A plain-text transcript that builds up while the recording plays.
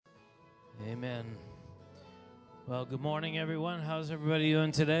Amen. Well, good morning, everyone. How's everybody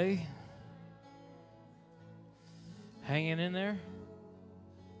doing today? Hanging in there?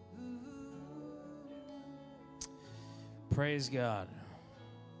 Praise God.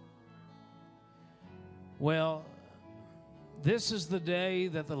 Well, this is the day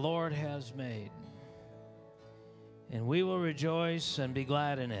that the Lord has made, and we will rejoice and be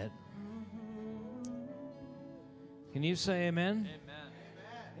glad in it. Can you say amen? Amen.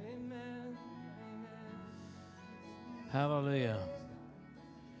 Hallelujah.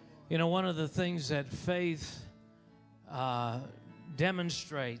 You know, one of the things that faith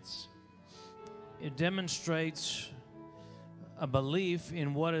demonstrates, it demonstrates a belief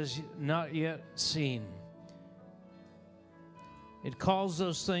in what is not yet seen. It calls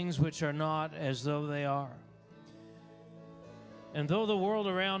those things which are not as though they are. And though the world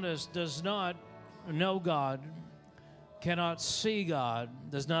around us does not know God, cannot see God,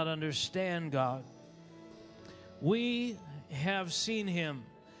 does not understand God, we have seen Him,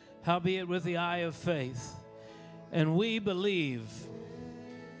 howbeit with the eye of faith, and we believe.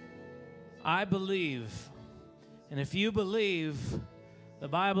 I believe. And if you believe, the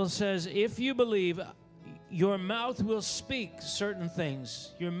Bible says, if you believe, your mouth will speak certain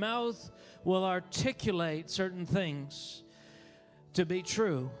things. Your mouth will articulate certain things to be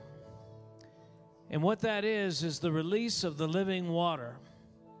true. And what that is the release of the living water.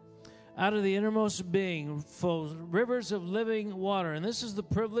 Out of the innermost being flows rivers of living water. And this is the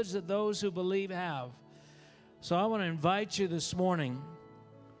privilege that those who believe have. So I want to invite you this morning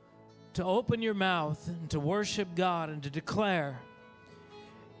to open your mouth and to worship God and to declare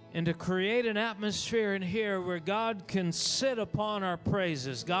and to create an atmosphere in here where God can sit upon our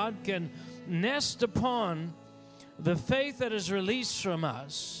praises. God can nest upon the faith that is released from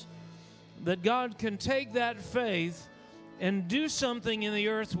us. That God can take that faith and do something in the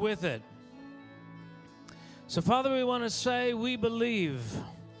earth with it. So, Father, we want to say we believe.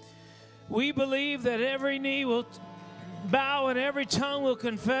 We believe that every knee will bow and every tongue will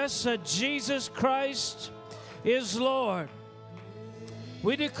confess that Jesus Christ is Lord.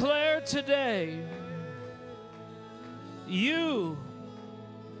 We declare today, you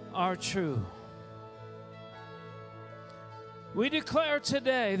are true. We declare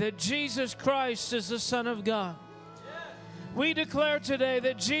today that Jesus Christ is the Son of God. We declare today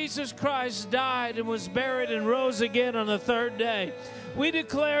that Jesus Christ died and was buried and rose again on the third day. We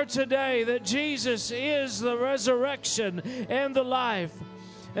declare today that Jesus is the resurrection and the life,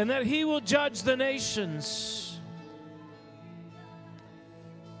 and that He will judge the nations.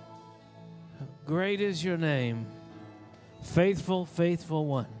 Great is your name, faithful, faithful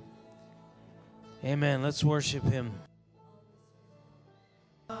one. Amen. Let's worship Him.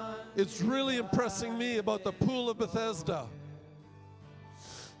 It's really impressing me about the Pool of Bethesda.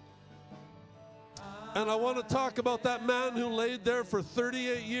 And I want to talk about that man who laid there for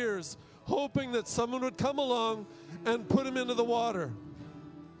 38 years, hoping that someone would come along and put him into the water.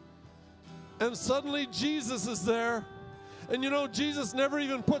 And suddenly Jesus is there. And you know, Jesus never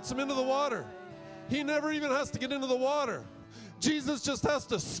even puts him into the water. He never even has to get into the water. Jesus just has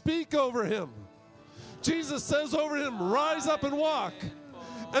to speak over him. Jesus says over him, rise up and walk.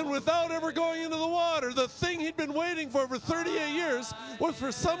 And without ever going into the water, the thing he'd been waiting for 38 years was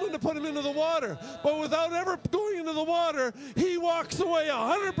for someone to put him into the water. But without ever going into the water, he walks away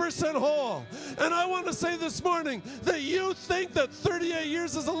 100% whole. And I want to say this morning that you think that 38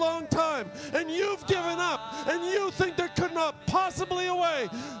 years is a long time, and you've given up, and you think there could not possibly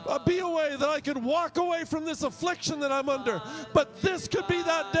be a way that I could walk away from this affliction that I'm under. But this could be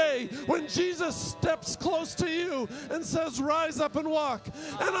that day when Jesus steps close to you and says, rise up and walk.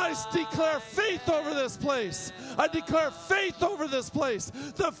 And I declare faith over this place. I declare faith over this place.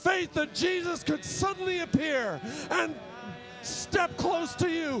 The faith that Jesus could suddenly appear and step close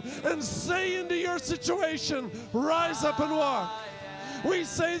to you and say into your situation, rise up and walk. We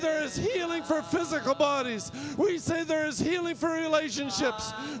say there is healing for physical bodies. We say there is healing for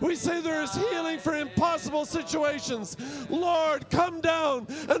relationships. We say there is healing for impossible situations. Lord, come down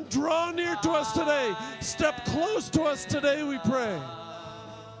and draw near to us today. Step close to us today, we pray.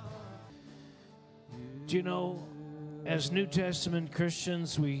 Do you know, as New Testament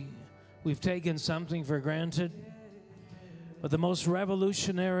Christians, we've taken something for granted. But the most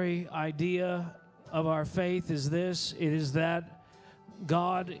revolutionary idea of our faith is this. It is that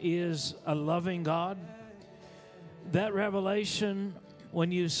God is a loving God. That revelation,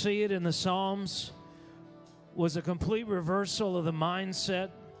 when you see it in the Psalms, was a complete reversal of the mindset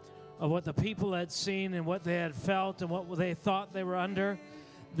of what the people had seen and what they had felt and what they thought they were under.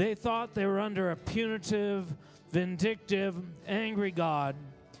 They thought they were under a punitive, vindictive, angry God.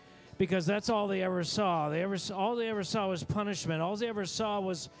 because that's all they ever saw. All they ever saw was punishment. All they ever saw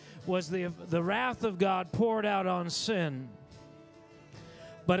was the wrath of God poured out on sin.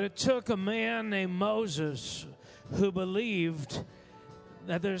 But it took a man named Moses who believed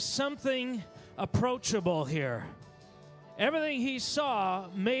that there's something approachable here. Everything he saw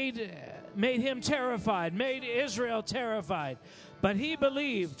made him terrified, made Israel terrified. But he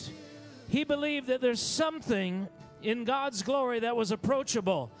believed that there's something in God's glory that was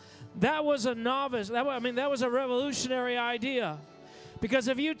approachable. That was a novice. That was a revolutionary idea. Because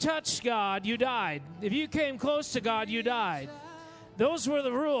if you touched God, you died. If you came close to God, you died. Those were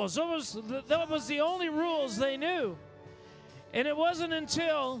the rules. That was the only rules they knew. And it wasn't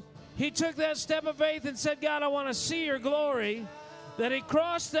until he took that step of faith and said, God, I want to see your glory, that he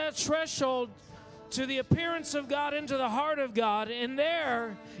crossed that threshold to the appearance of God, into the heart of God. And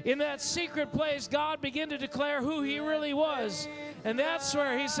there, in that secret place, God began to declare who he really was. And that's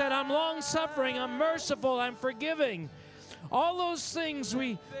where he said, I'm long-suffering, I'm merciful, I'm forgiving. All those things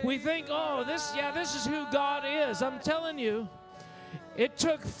we think, oh, this is who God is. I'm telling you, it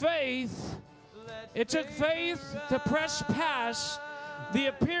took faith. It took faith to press past the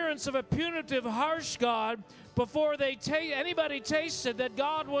appearance of a punitive, harsh God before anybody tasted that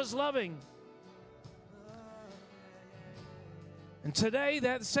God was loving. And today,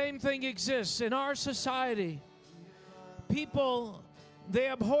 that same thing exists in our society. People, they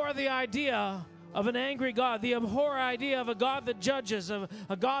abhor the idea of an angry God. They abhor the idea of a God that judges, of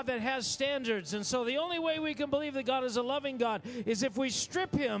a God that has standards. And so the only way we can believe that God is a loving God is if we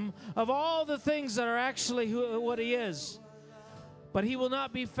strip him of all the things that are actually what he is. But he will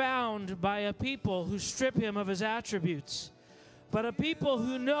not be found by a people who strip him of his attributes, but a people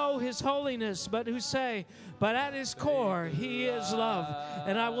who know his holiness, but who say, but at his core, he is love.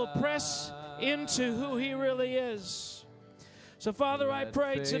 And I will press into who he really is. So, Father, I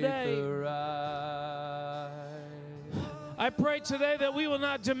pray today, that we will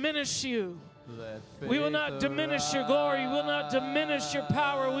not diminish you. We will not diminish your glory. We will not diminish your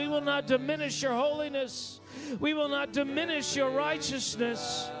power. We will not diminish your holiness. We will not diminish your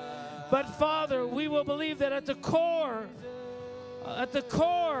righteousness. But, Father, we will believe that at the core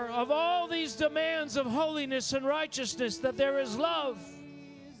of all these demands of holiness and righteousness, that there is love.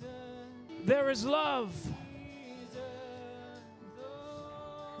 There is love.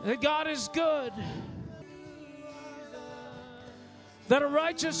 That God is good. That a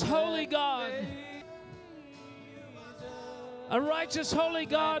righteous, holy God,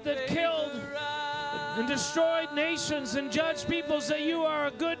 that killed and destroyed nations and judged peoples, that you are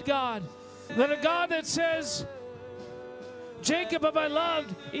a good God. That a God that says, Jacob have I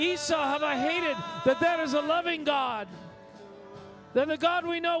loved, Esau have I hated, that is a loving God. That the God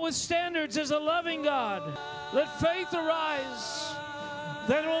we know with standards is a loving God. Let faith arise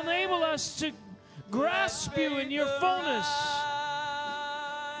that will enable us to grasp you in your fullness.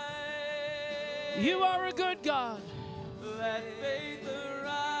 You are a good God. Let faith arise.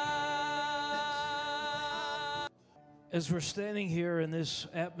 As we're standing here in this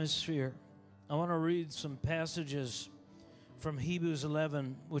atmosphere, I want to read some passages from Hebrews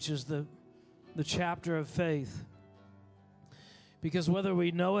 11, which is the chapter of faith. Because whether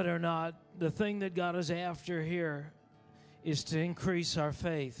we know it or not, the thing that God is after here is to increase our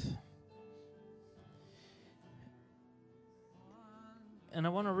faith. And I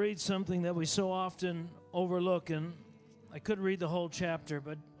want to read something that we so often overlook, and I could read the whole chapter,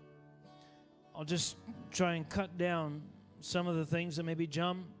 but I'll just try and cut down some of the things that maybe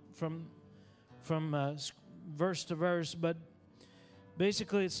jump from verse to verse. But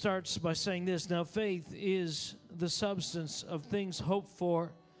basically it starts by saying this: now faith is the substance of things hoped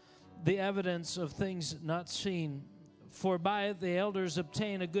for, the evidence of things not seen. For by it the elders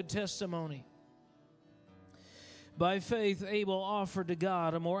obtain a good testimony. By faith Abel offered to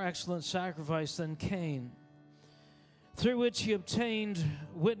God a more excellent sacrifice than Cain, through which he obtained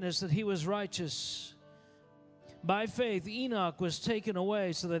witness that he was righteous. By faith Enoch was taken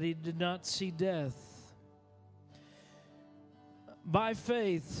away so that he did not see death. By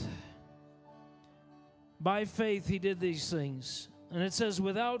faith he did these things. And it says,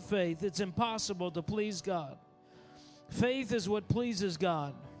 without faith it's impossible to please God. Faith is what pleases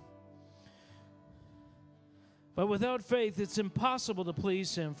God. But without faith, it's impossible to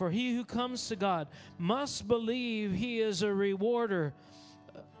please him. For he who comes to God must believe he is a rewarder,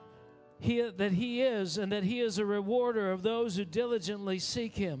 that he is a rewarder of those who diligently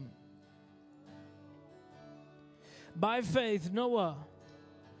seek him. By faith, Noah,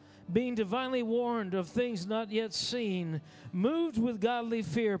 being divinely warned of things not yet seen, moved with godly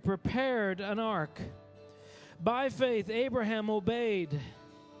fear, prepared an ark. By faith, Abraham obeyed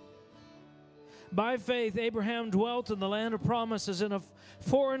By faith, Abraham dwelt in the land of promises in a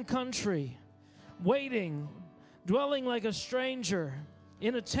foreign country, waiting, dwelling like a stranger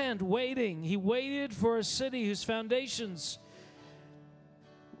in a tent, waiting. He waited for a city whose foundations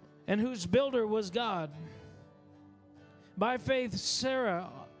and whose builder was God. By faith, Sarah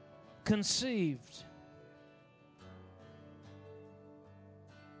conceived.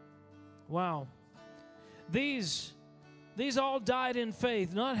 Wow. These all died in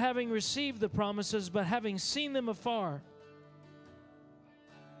faith, not having received the promises, but having seen them afar.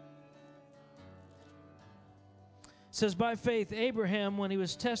 It says, by faith, Abraham, when he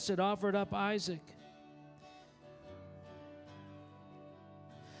was tested, offered up Isaac.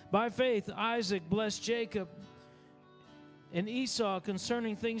 By faith, Isaac blessed Jacob and Esau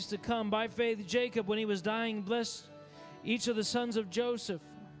concerning things to come. By faith, Jacob, when he was dying, blessed each of the sons of Joseph.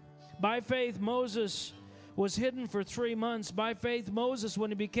 By faith, Moses was hidden for 3 months. By faith, Moses, when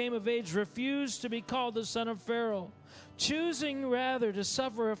he became of age, refused to be called the son of Pharaoh, choosing rather to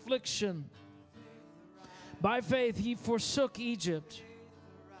suffer affliction. By faith, he forsook Egypt.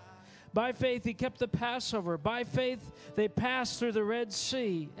 By faith, he kept the Passover. By faith, they passed through the Red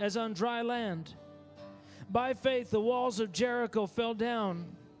Sea as on dry land. By faith, the walls of Jericho fell down.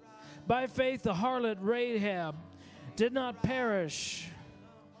 By faith, the harlot Rahab did not perish.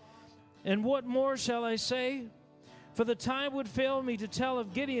 And what more shall I say? For the time would fail me to tell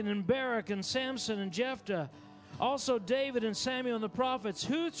of Gideon and Barak and Samson and Jephthah, also David and Samuel and the prophets,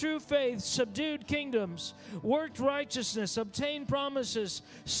 who through faith subdued kingdoms, worked righteousness, obtained promises,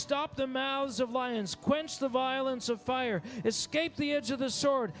 stopped the mouths of lions, quenched the violence of fire, escaped the edge of the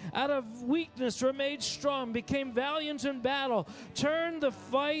sword, out of weakness were made strong, became valiant in battle, turned to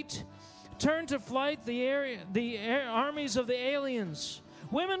flight the armies of the aliens.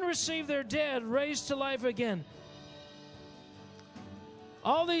 Women received their dead, raised to life again.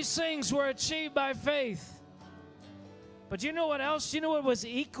 All these things were achieved by faith. But you know what else? You know what was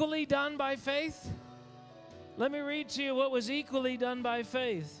equally done by faith? Let me read to you what was equally done by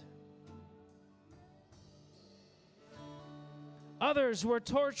faith. Others were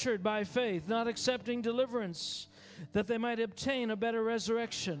tortured by faith, not accepting deliverance, that they might obtain a better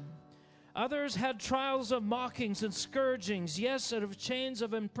resurrection. Others had trials of mockings and scourgings, yes, and of chains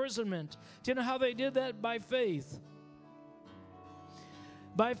of imprisonment. Do you know how they did that? By faith.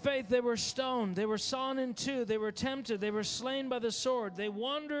 By faith they were stoned, they were sawn in two, they were tempted, they were slain by the sword. They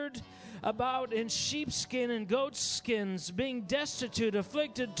wandered about in sheepskin and goatskins, being destitute,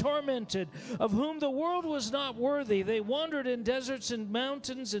 afflicted, tormented, of whom the world was not worthy. They wandered in deserts and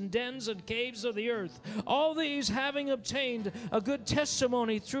mountains and dens and caves of the earth. All these, having obtained a good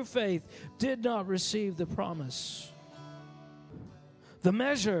testimony through faith, did not receive the promise. The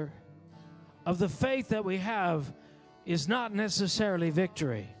measure of the faith that we have is not necessarily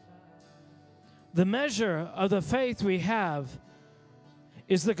victory. The measure of the faith we have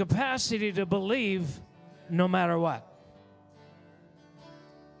is the capacity to believe no matter what.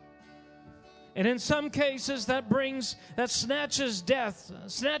 And in some cases that snatches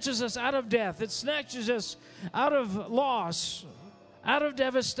us out of death. It snatches us out of loss, out of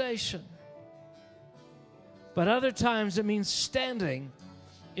devastation. But other times it means standing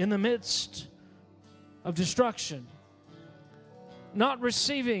in the midst of destruction, not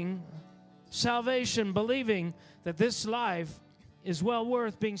receiving salvation, believing that this life is well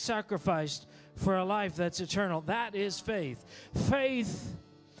worth being sacrificed for a life that's eternal. That is faith. Faith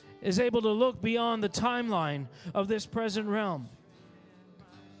is able to look beyond the timeline of this present realm.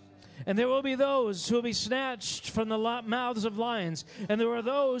 And there will be those who will be snatched from the mouths of lions, and there are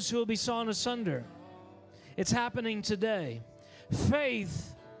those who will be sawn asunder. It's happening today.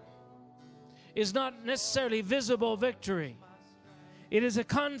 Faith is not necessarily visible victory. It is a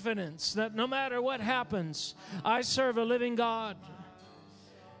confidence that no matter what happens, I serve a living God,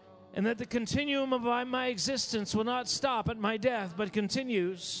 and that the continuum of my existence will not stop at my death, but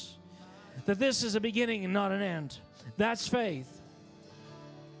continues, that this is a beginning and not an end. That's faith.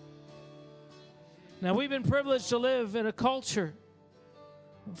 Now, we've been privileged to live in a culture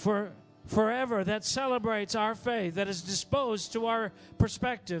forever that celebrates our faith, that is disposed to our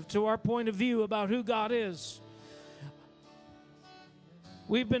perspective, to our point of view about who God is.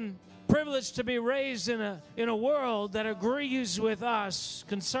 We've been privileged to be raised in a world that agrees with us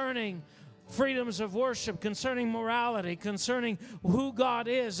concerning freedoms of worship, concerning morality, concerning who God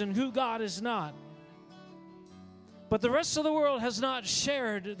is and who God is not. But the rest of the world has not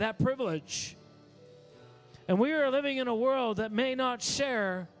shared that privilege. And we are living in a world that may not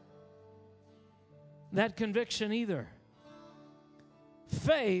share that conviction either.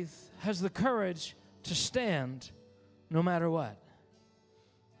 Faith has the courage to stand no matter what.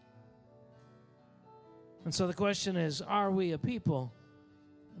 And so the question is, are we a people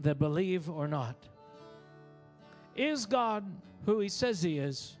that believe or not? Is God who He says He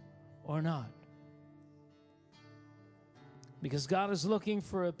is or not? Because God is looking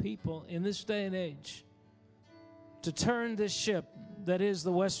for a people in this day and age to turn this ship that is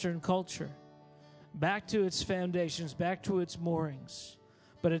the Western culture back to its foundations, back to its moorings.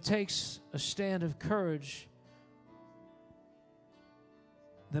 But it takes a stand of courage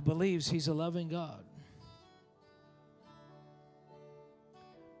that believes He's a loving God.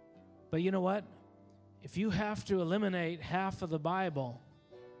 But you know what? If you have to eliminate half of the Bible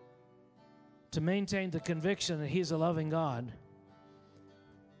to maintain the conviction that He's a loving God,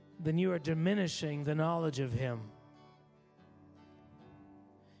 then you are diminishing the knowledge of Him.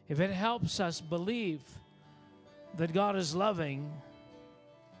 If it helps us believe that God is loving,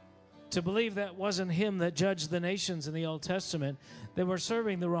 to believe that wasn't Him that judged the nations in the Old Testament, they were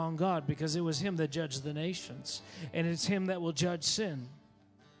serving the wrong God, because it was Him that judged the nations, and it's Him that will judge sin.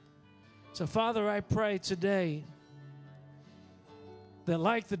 So, Father, I pray today that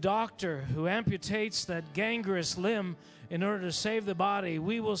like the doctor who amputates that gangrenous limb in order to save the body,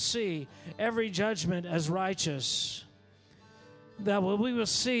 we will see every judgment as righteous. That we will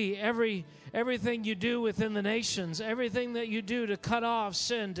see everything you do within the nations, everything that you do to cut off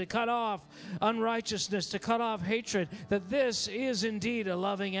sin, to cut off unrighteousness, to cut off hatred, that this is indeed a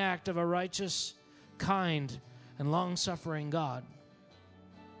loving act of a righteous, kind, and long-suffering God.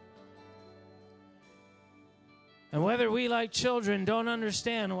 And whether we, like children, don't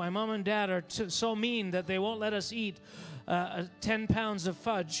understand why mom and dad are so mean that they won't let us eat 10 pounds of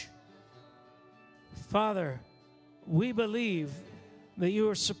fudge, Father, we believe that you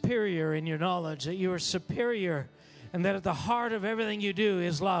are superior in your knowledge, that you are superior, and that at the heart of everything you do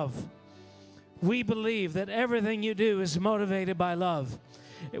is love. We believe that everything you do is motivated by love.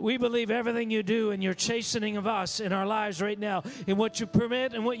 We believe everything you do in your chastening of us in our lives right now, in what you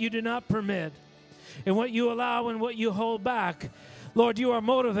permit and what you do not permit, in what you allow and what you hold back. Lord, you are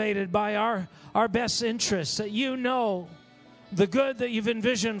motivated by our best interests, that you know the good that you've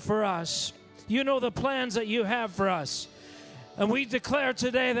envisioned for us. You know the plans that you have for us. And we declare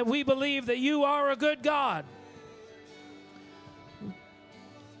today that we believe that you are a good God.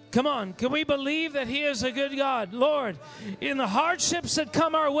 Come on, can we believe that He is a good God? Lord, in the hardships that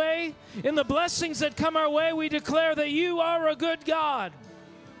come our way, in the blessings that come our way, we declare that you are a good God.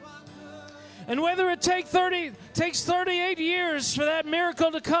 And whether it takes 38 years for that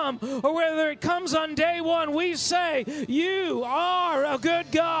miracle to come, or whether it comes on day one, we say, you are a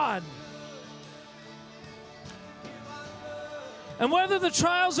good God. And whether the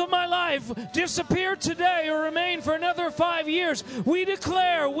trials of my life disappear today or remain for another 5 years, we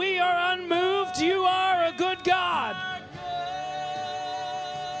declare we are unmoved. You are a good God.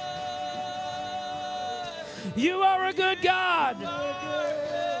 You are a good God.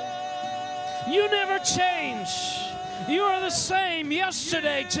 You never change. You are the same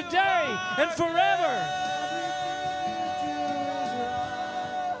yesterday, today, and forever.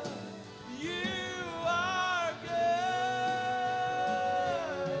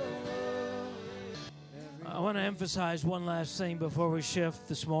 I want to emphasize one last thing before we shift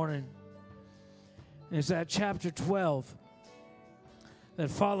this morning. It's that chapter 12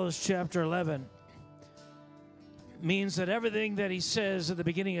 that follows chapter 11. Means that everything that he says at the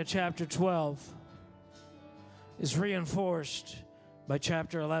beginning of chapter 12 is reinforced by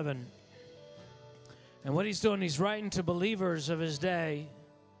chapter 11. And what he's doing, he's writing to believers of his day.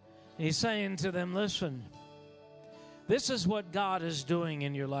 And he's saying to them, listen, this is what God is doing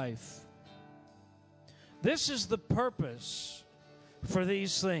in your life. This is the purpose for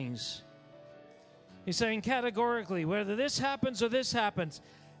these things. He's saying categorically, whether this happens or this happens,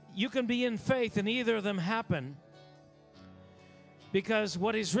 you can be in faith and either of them happen. Because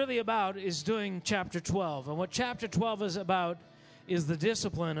what he's really about is doing chapter 12. And what chapter 12 is about is the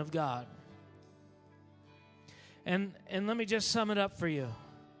discipline of God. And let me just sum it up for you.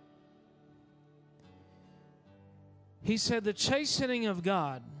 He said the chastening of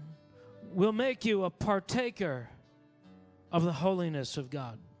God will make you a partaker of the holiness of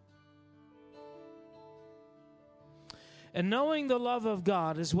God. And knowing the love of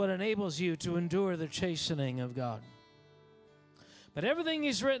God is what enables you to endure the chastening of God. But everything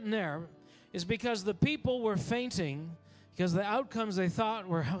he's written there is because the people were fainting, because the outcomes they thought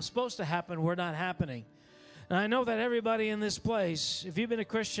were supposed to happen were not happening. And I know that everybody in this place, if you've been a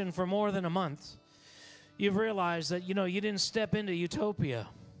Christian for more than a month, you've realized that, you didn't step into utopia.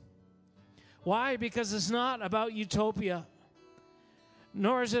 Why? Because it's not about utopia,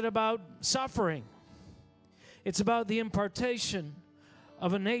 nor is it about suffering. It's about the impartation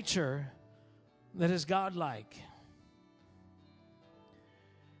of a nature that is godlike.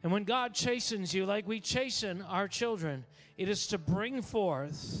 And when God chastens you, like we chasten our children, it is to bring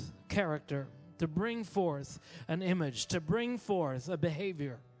forth character, to bring forth an image, to bring forth a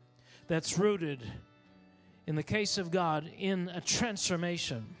behavior that's rooted, in the case of God, in a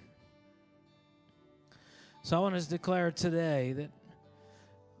transformation. So I want to declare today that,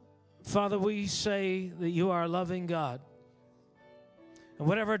 Father, we say that you are a loving God. And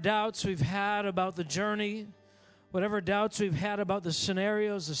whatever doubts we've had about the journey, whatever doubts we've had about the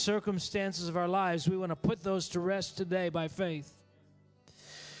scenarios, the circumstances of our lives, we want to put those to rest today by faith.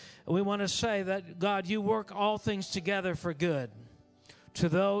 And we want to say that, God, you work all things together for good to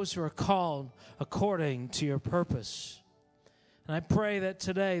those who are called according to your purpose. And I pray that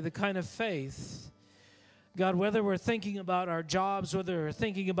today the kind of faith, God, whether we're thinking about our jobs, whether we're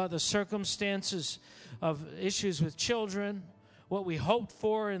thinking about the circumstances of issues with children, what we hoped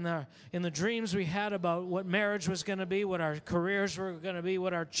for in the dreams we had about what marriage was going to be, what our careers were going to be,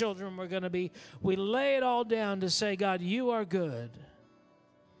 what our children were going to be, we lay it all down to say, God, you are good.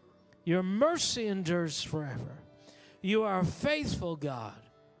 Your mercy endures forever. You are a faithful God.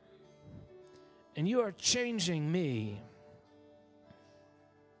 And you are changing me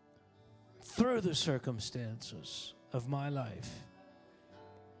through the circumstances of my life.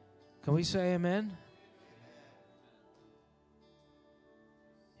 Can we say amen?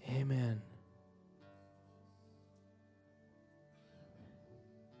 Amen.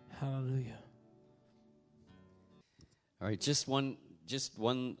 Hallelujah. All right, just one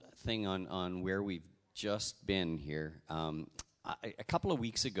thing on where we've just been here. A couple of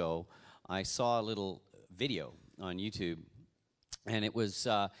weeks ago, I saw a little video on YouTube, and it was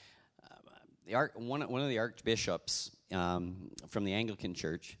one of the archbishops from the Anglican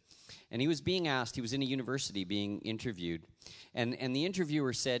Church, and he was being asked. He was in a university being interviewed, and the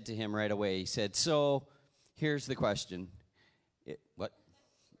interviewer said to him right away. He said, "So, here's the question. What?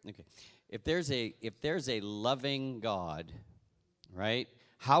 Okay. If there's a loving God, right?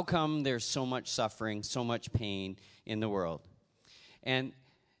 How come there's so much suffering, so much pain in the world?" And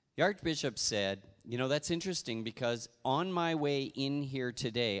the Archbishop said, "You know, that's interesting, because on my way in here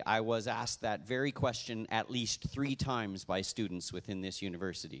today, I was asked that very question at least 3 times by students within this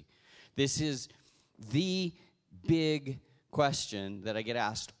university. This is the big question that I get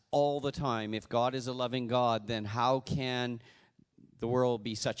asked all the time. If God is a loving God, then how can the world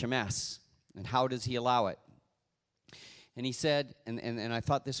be such a mess? And how does he allow it?" And he said, and I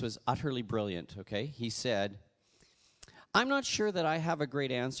thought this was utterly brilliant, okay? He said, "I'm not sure that I have a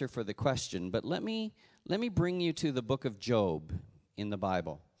great answer for the question, but let me bring you to the book of Job in the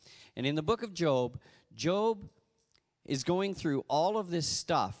Bible. And in the book of Job, Job is going through all of this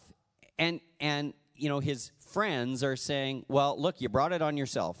stuff, and you know, his friends are saying, well, look, you brought it on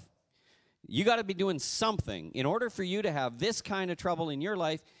yourself. You got to be doing something. In order for you to have this kind of trouble in your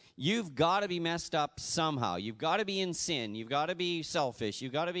life, you've got to be messed up somehow. You've got to be in sin. You've got to be selfish.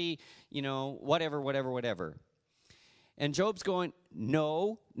 You've got to be, you know, whatever. And Job's going,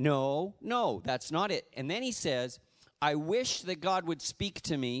 no, that's not it. And then he says, I wish that God would speak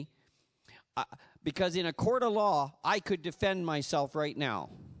to me, because in a court of law, I could defend myself right now.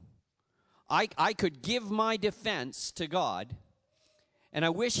 I could give my defense to God, and I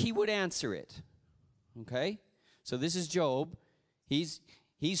wish he would answer it." Okay? So this is Job. He's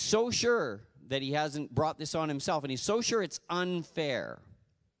so sure that he hasn't brought this on himself, and he's so sure it's unfair.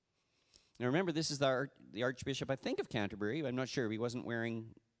 Now remember, this is the Archbishop, I think, of Canterbury. I'm not sure. He wasn't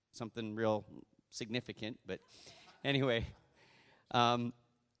wearing something real significant, but anyway. And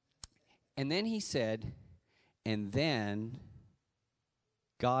then he said, and then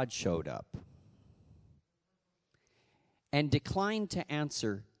God showed up and declined to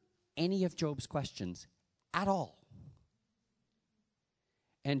answer any of Job's questions at all.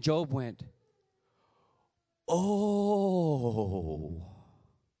 And Job went, oh,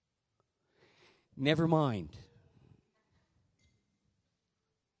 never mind.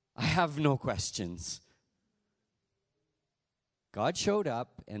 I have no questions. God showed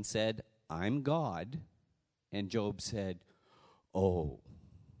up and said, I'm God. And Job said, oh.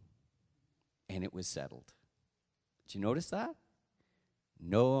 And it was settled. Did you notice that?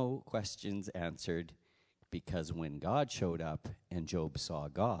 No questions answered, because when God showed up and Job saw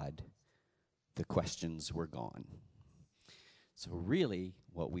God, the questions were gone. So really,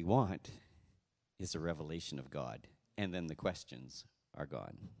 what we want is a revelation of God, and then the questions are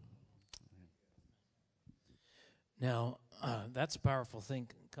gone. Now, that's a powerful thing.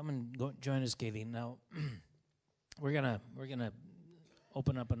 Come and join us, Katie. Now, we're gonna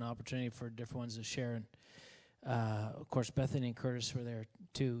open up an opportunity for different ones to share. And of course, Bethany and Curtis were there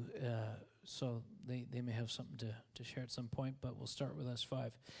too so they may have something to share at some point, but we'll start with us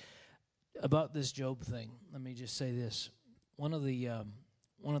 5. About this Job thing, let me just say this. One of the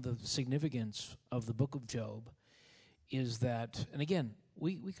significance of the book of Job is that, and again,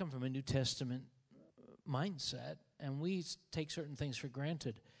 we come from a New Testament mindset, and we take certain things for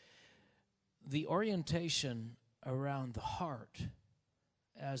granted. The orientation around the heart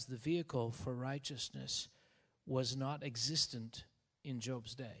as the vehicle for righteousness was not existent in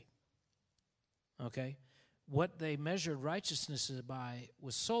Job's day. Okay? What they measured righteousness by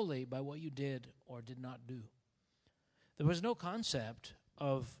was solely by what you did or did not do. There was no concept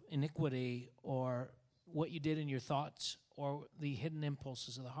of iniquity or what you did in your thoughts or the hidden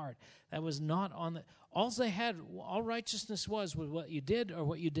impulses of the heart. That was not on the... All righteousness was what you did or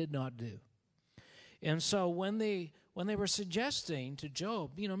what you did not do. And so when they were suggesting to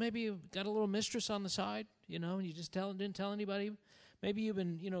Job, maybe you got a little mistress on the side, and you just didn't tell anybody. Maybe you've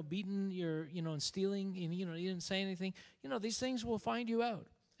been, beaten, and stealing, and, you didn't say anything. These things will find you out.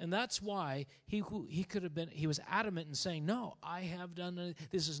 And that's why he was adamant in saying, no, I have done,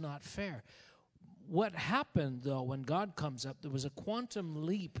 this is not fair. What happened, though, when God comes up, there was a quantum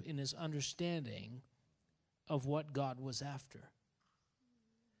leap in his understanding of what God was after.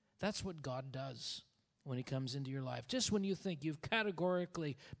 That's what God does when he comes into your life. Just when you think you've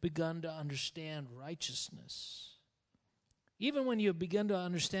categorically begun to understand righteousness. Even when you've begun to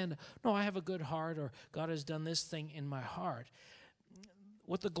understand, no, I have a good heart, or God has done this thing in my heart.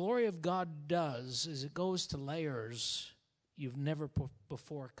 What the glory of God does is it goes to layers you've never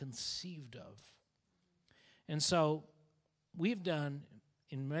before conceived of. And so we've done,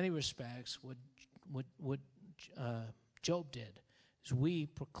 in many respects, what Job did, is we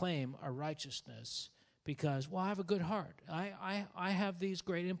proclaim our righteousness because, I have a good heart. I have these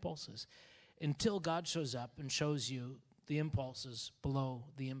great impulses. Until God shows up and shows you the impulses below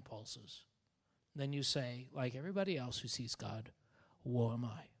the impulses. Then you say, like everybody else who sees God, woe am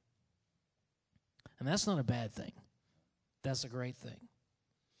I. And that's not a bad thing. That's a great thing.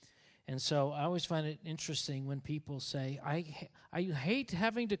 And so I always find it interesting when people say, I hate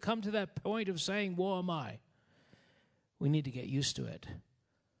having to come to that point of saying, woe am I. We need to get used to it.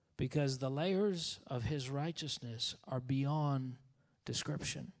 Because the layers of his righteousness are beyond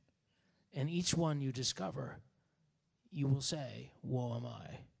description. And each one you discover, you will say, woe am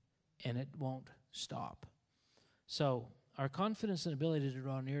I. And it won't stop. So our confidence and ability to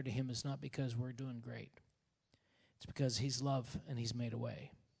draw near to him is not because we're doing great. It's because he's love and he's made a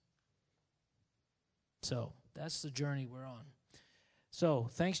way. So that's the journey we're on. So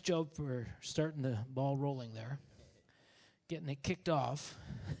thanks, Job, for starting the ball rolling there, getting it kicked off.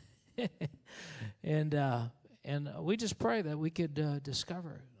 And we just pray that we could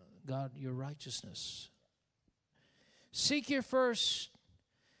discover, God, your righteousness. Seek ye first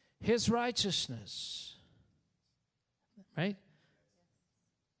his righteousness, right?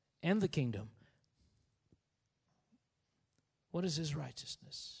 And the kingdom. What is his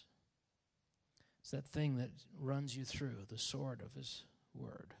righteousness? It's that thing that runs you through, the sword of his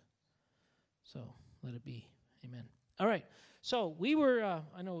word. So let it be. Amen. All right. So we were,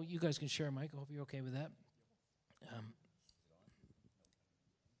 I know you guys can share a mic. I hope you're okay with that.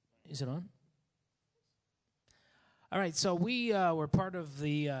 Is it on? All right. So we were part of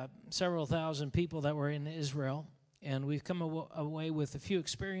the several thousand people that were in Israel. And we've come away with a few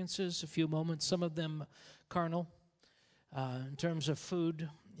experiences, a few moments, some of them carnal, in terms of food,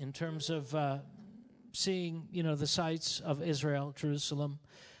 in terms of seeing, the sights of Israel, Jerusalem.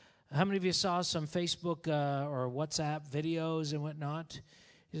 How many of you saw some Facebook or WhatsApp videos and whatnot?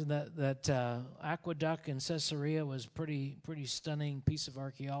 Isn't that aqueduct in Caesarea was pretty stunning piece of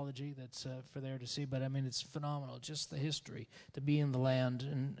archaeology that's for there to see. But I mean, it's phenomenal, just the history, to be in the land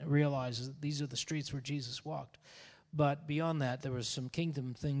and realize that these are the streets where Jesus walked. But beyond that, there was some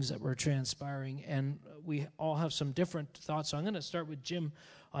kingdom things that were transpiring, and we all have some different thoughts. So I'm going to start with Jim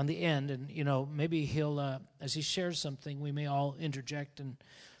on the end, and maybe he'll, as he shares something, we may all interject and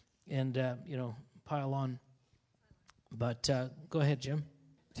pile on. But go ahead, Jim.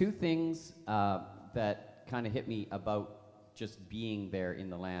 Two things that kind of hit me about just being there in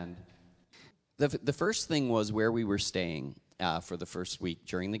the land. The first thing was where we were staying for the first week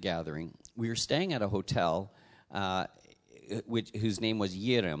during the gathering. We were staying at a hotel whose name was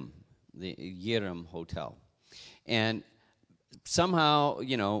Yerim, the Yerim Hotel. And somehow,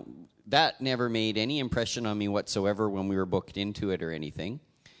 that never made any impression on me whatsoever when we were booked into it or anything.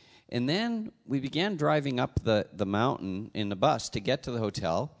 And then we began driving up the mountain in the bus to get to the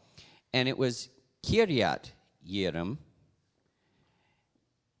hotel, and it was Kiryat Yerim.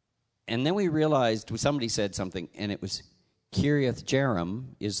 And then we realized, somebody said something, and it was Kiriath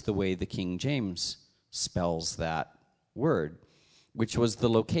Jearim is the way the King James spells that word, which was the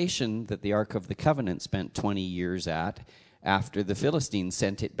location that the Ark of the Covenant spent 20 years at after the Philistines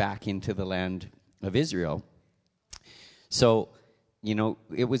sent it back into the land of Israel. So, you know,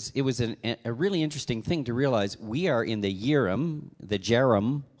 it was a really interesting thing to realize we are in the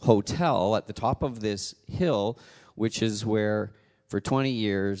Jearim Hotel at the top of this hill, which is where for 20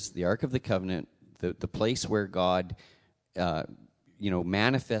 years the Ark of the Covenant, the place where God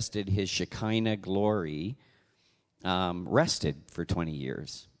manifested his Shekinah glory, rested for 20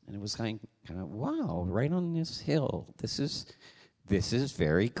 years. And it was kind of, wow, right on this hill. This is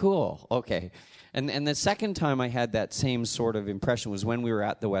very cool. Okay. And the second time I had that same sort of impression was when we were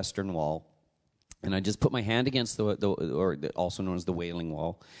at the Western Wall. And I just put my hand against also known as the Wailing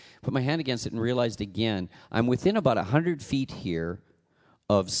Wall, put my hand against it and realized again, I'm within about 100 feet here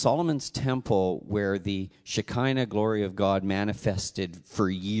of Solomon's temple where the Shekinah glory of God manifested for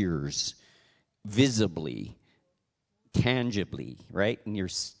years, visibly, tangibly, right? And you're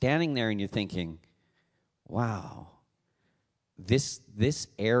standing there and you're thinking, wow, this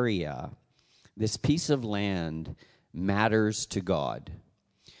area, this piece of land matters to God.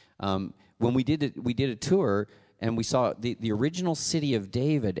 When we did a tour and we saw the original city of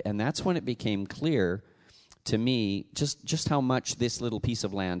David, and that's when it became clear to me just how much this little piece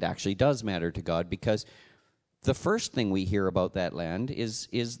of land actually does matter to God, because the first thing we hear about that land is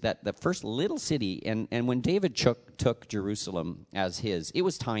that the first little city, and when David took Jerusalem as his, it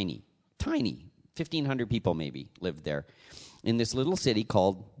was tiny, 1,500 people maybe lived there, in this little city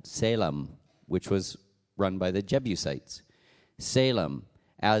called Salem, which was run by the Jebusites. Salem,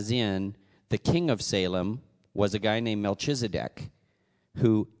 as in the king of Salem was a guy named Melchizedek,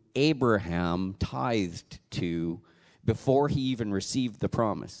 who Abraham tithed to before he even received the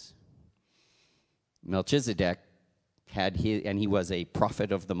promise. Melchizedek and he was a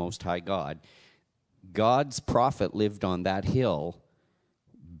prophet of the Most High God. God's prophet lived on that hill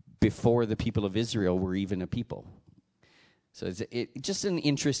before the people of Israel were even a people. So it's just an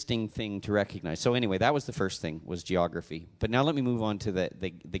interesting thing to recognize. So anyway, that was the first thing, was geography. But now let me move on to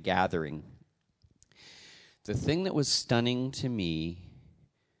the gathering. The thing that was stunning to me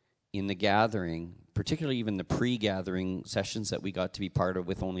in the gathering, particularly even the pre-gathering sessions that we got to be part of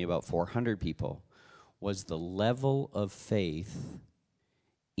with only about 400 people, was the level of faith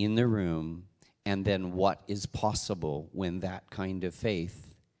in the room, and then what is possible when that kind of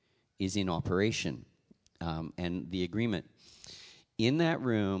faith is in operation, and the agreement. In that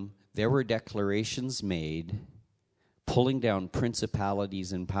room, there were declarations made pulling down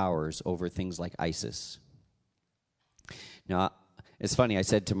principalities and powers over things like ISIS. Now, it's funny, I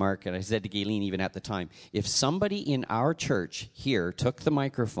said to Mark and I said to Gayleen even at the time, if somebody in our church here took the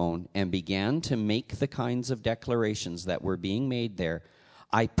microphone and began to make the kinds of declarations that were being made there,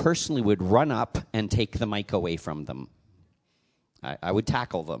 I personally would run up and take the mic away from them. I would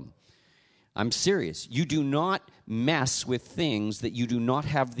tackle them. I'm serious. You do not mess with things that you do not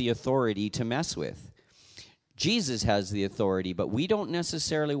have the authority to mess with. Jesus has the authority, but we don't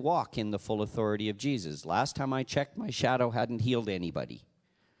necessarily walk in the full authority of Jesus. Last time I checked, my shadow hadn't healed anybody.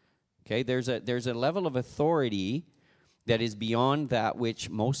 Okay, there's a level of authority that is beyond that which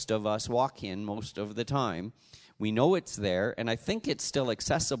most of us walk in most of the time. We know it's there, and I think it's still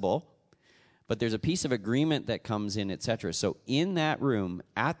accessible, but there's a piece of agreement that comes in, etc. So in that room,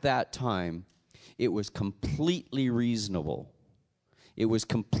 at that time, it was completely reasonable. It was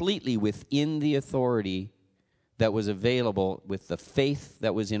completely within the authority that was available with the faith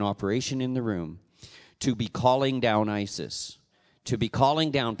that was in operation in the room to be calling down ISIS, to be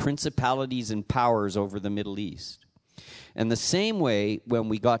calling down principalities and powers over the Middle East. And the same way, when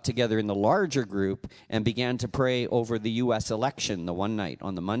we got together in the larger group and began to pray over the U.S. election the one night,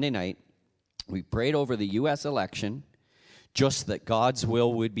 on the Monday night, we prayed over the U.S. election, just that God's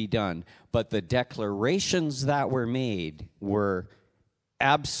will would be done. But the declarations that were made were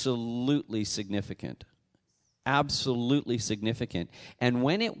absolutely significant. Absolutely significant. And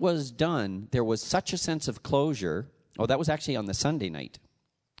when it was done, there was such a sense of closure. Oh, that was actually on the Sunday night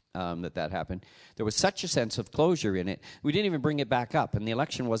that happened. There was such a sense of closure in it. We didn't even bring it back up, and the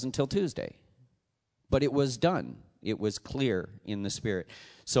election wasn't until Tuesday. But it was done. It was clear in the Spirit.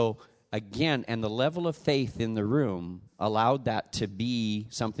 So again, and the level of faith in the room allowed that to be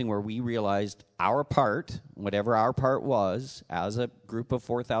something where we realized our part, whatever our part was, as a group of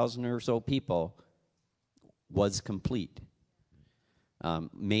 4,000 or so people, was complete.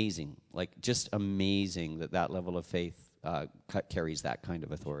 Amazing. Like, just amazing that level of faith carries that kind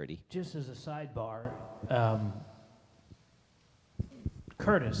of authority. Just as a sidebar,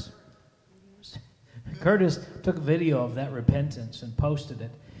 Curtis, Curtis took a video of that repentance and posted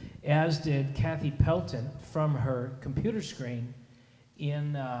it, as did Kathy Pelton from her computer screen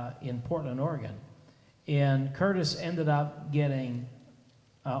in Portland, Oregon. And Curtis ended up getting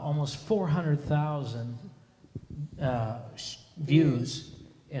almost 400,000 views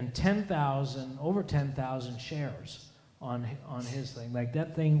and over 10,000 shares on his thing. Like,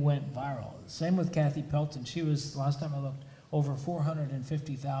 that thing went viral. Same with Kathy Pelton. She was, last time I looked, over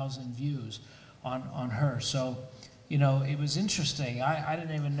 450,000 views on her. So, you know, it was interesting. I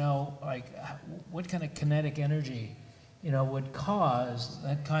didn't even know, like, what kind of kinetic energy, you know, would cause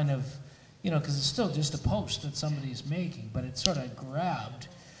that kind of, you know, because it's still just a post that somebody's making, but it sort of grabbed.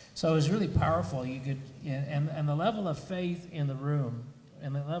 So it was really powerful. You could, and the level of faith in the room,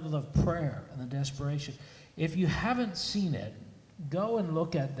 and the level of prayer and the desperation. If you haven't seen it, go and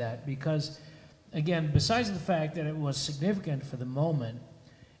look at that, because, again, besides the fact that it was significant for the moment,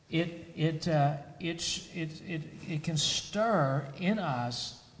 it can stir in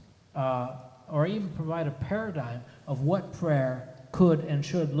us, or even provide a paradigm of what prayer could and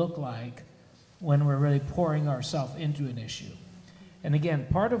should look like when we're really pouring ourselves into an issue. And again,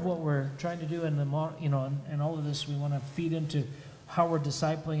 part of what we're trying to do in in all of this, we want to feed into how we're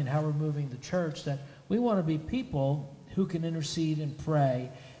discipling and how we're moving the church, that we want to be people who can intercede and pray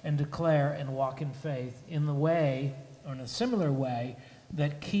and declare and walk in faith in the way, or in a similar way,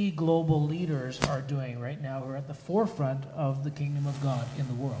 that key global leaders are doing right now, who are at the forefront of the kingdom of God in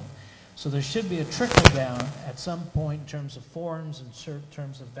the world. So there should be a trickle down at some point in terms of forms, in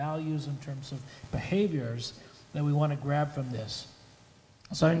terms of values, in terms of behaviors that we want to grab from this.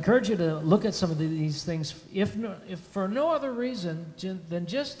 So I encourage you to look at some of these things, if for no other reason than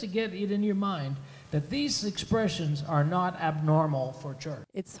just to get it in your mind that these expressions are not abnormal for church.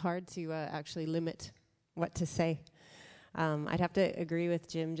 It's hard to actually limit what to say. I'd have to agree with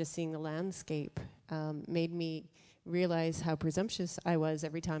Jim. Just seeing the landscape made me realize how presumptuous I was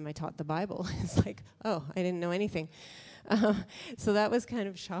every time I taught the Bible. It's like, oh, I didn't know anything. So that was kind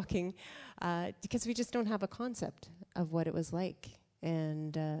of shocking, because we just don't have a concept of what it was like.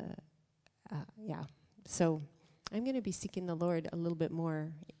 And yeah, so I'm going to be seeking the Lord a little bit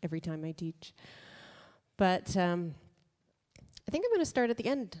more every time I teach. But I think I'm going to start at the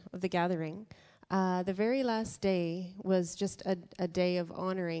end of the gathering. The very last day was just a day of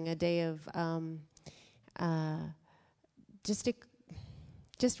honoring, a day of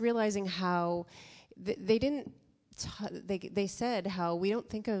just realizing how they didn't. They said how we don't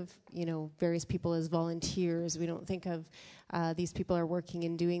think of, you know, various people as volunteers. We don't think of these people are working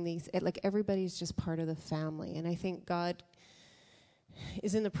and doing these. Like, everybody's just part of the family. And I think God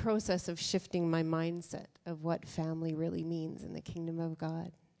is in the process of shifting my mindset of what family really means in the kingdom of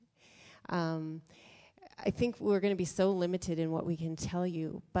God. I think we're going to be so limited in what we can tell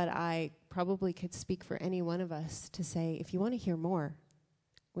you, but I probably could speak for any one of us to say, if you want to hear more,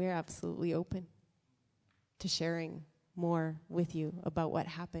 we're absolutely open to sharing more with you about what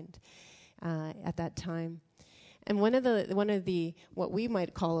happened at that time. And one of the what we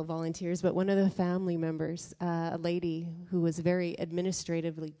might call a volunteers, but one of the family members, a lady who was very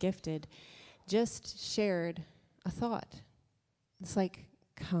administratively gifted, just shared a thought. It's like,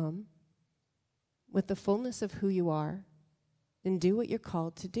 come with the fullness of who you are and do what you're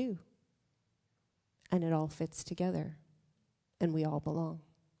called to do. And it all fits together, and we all belong.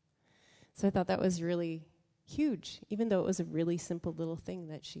 So I thought that was really huge, even though it was a really simple little thing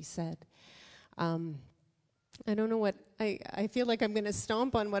that she said. I don't know what, I feel like I'm going to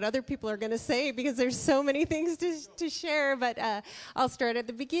stomp on what other people are going to say, because there's so many things to share, but I'll start at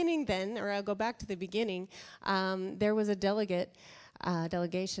the beginning then, or I'll go back to the beginning. There was a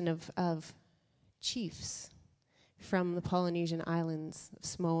delegation of chiefs from the Polynesian islands,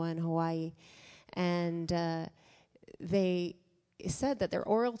 Samoa and Hawaii, and they said that their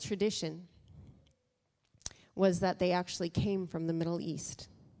oral tradition was that they actually came from the Middle East.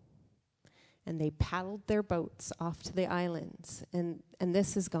 And they paddled their boats off to the islands. And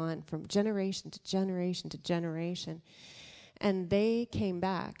this has gone from generation to generation to generation. And they came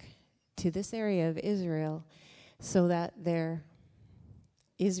back to this area of Israel so that their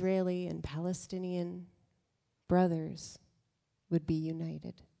Israeli and Palestinian brothers would be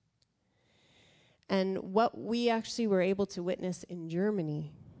united. And what we actually were able to witness in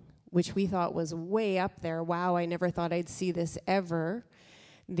Germany, which we thought was way up there, wow, I never thought I'd see this ever,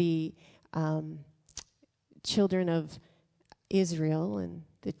 the children of Israel and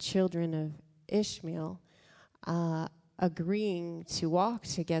the children of Ishmael agreeing to walk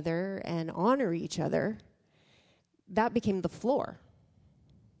together and honor each other, that became the floor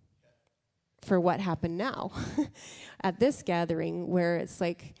for what happened now at this gathering, where it's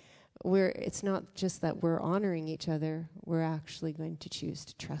like, it's not just that we're honoring each other, we're actually going to choose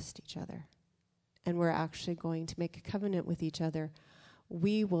to trust each other. And we're actually going to make a covenant with each other.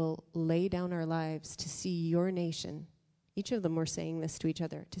 We will lay down our lives to see your nation, each of them were saying this to each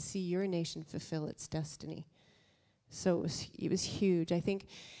other, to see your nation fulfill its destiny. So it was huge. I think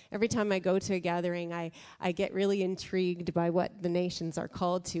every time I go to a gathering, I get really intrigued by what the nations are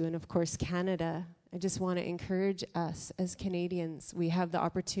called to. And of course, Canada. I just want to encourage us as Canadians. We have the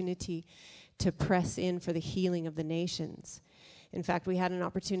opportunity to press in for the healing of the nations. In fact, we had an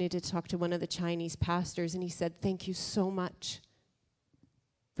opportunity to talk to one of the Chinese pastors, and he said, "Thank you so much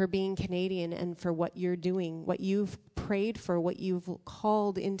for being Canadian and for what you're doing. What you've prayed for, what you've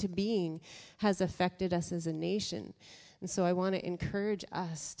called into being has affected us as a nation." And so I want to encourage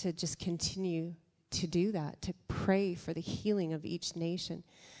us to just continue to do that, to pray for the healing of each nation.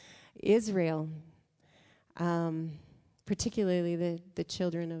 Israel, particularly the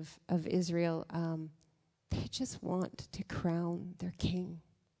children of Israel, they just want to crown their king.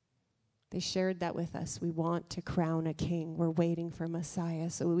 They shared that with us. We want to crown a king. We're waiting for Messiah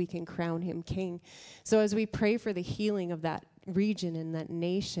so we can crown him king. So as we pray for the healing of that region and that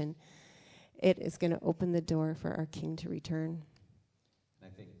nation, it is going to open the door for our king to return. I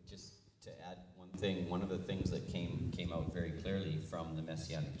think just to add one thing, one of the things that came out very clearly from the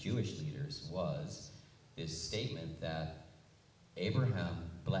Messianic Jewish leaders was this statement that Abraham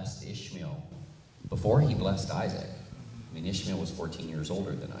blessed Ishmael before he blessed Isaac. I mean, Ishmael was 14 years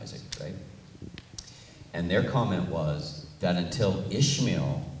older than Isaac, right? And their comment was that until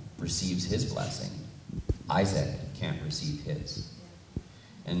Ishmael receives his blessing, Isaac can't receive his.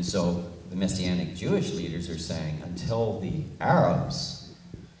 And so the Messianic Jewish leaders are saying, until the Arabs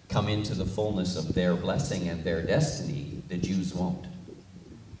come into the fullness of their blessing and their destiny, the Jews won't.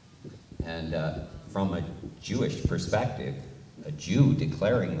 And from a Jewish perspective, a Jew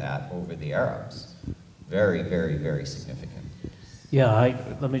declaring that over the Arabs, very, very, very significant. Yeah,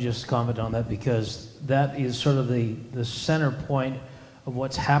 let me just comment on that, because that is sort of the center point of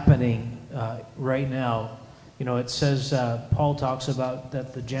what's happening right now. You know, it says, Paul talks about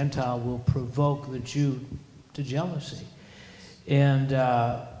that the Gentile will provoke the Jew to jealousy. And,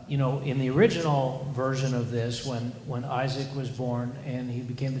 you know, in the original version of this, when Isaac was born and he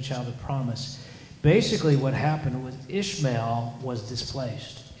became the child of promise, basically what happened was Ishmael was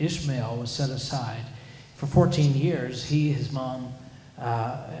displaced. Ishmael was set aside. For 14 years, he, his mom,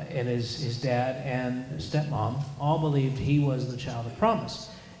 and his dad and stepmom all believed he was the child of promise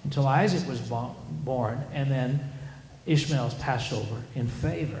until Isaac was born, and then Ishmael's passed over in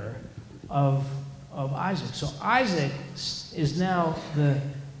favor of Isaac. So Isaac is now,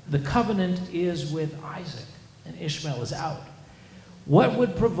 the covenant is with Isaac, and Ishmael is out. What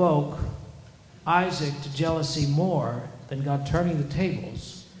would provoke Isaac to jealousy more than God turning the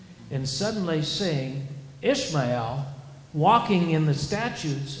tables and suddenly seeing Ishmael walking in the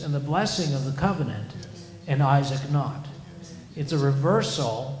statutes and the blessing of the covenant, and Isaac not? It's a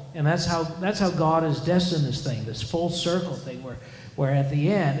reversal, and that's how God has destined this thing, this full circle thing, where at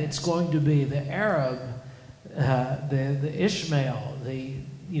the end it's going to be the Arab, the Ishmael,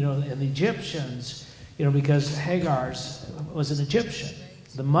 and the Egyptians, because Hagar was an Egyptian.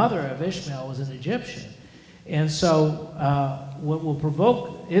 The mother of Ishmael was an Egyptian. And so what will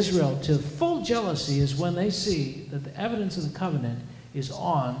provoke Israel to full jealousy is when they see that the evidence of the covenant is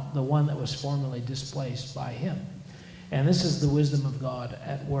on the one that was formerly displaced by him. And this is the wisdom of God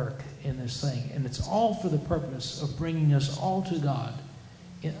at work in this thing. And it's all for the purpose of bringing us all to God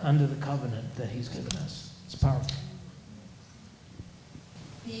under the covenant that he's given us. It's powerful.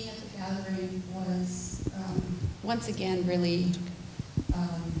 Being at the gathering was, once again, really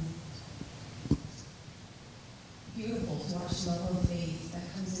beautiful to watch the level of faith that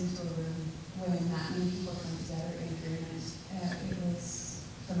comes into a room when that many people come together in agreement. It was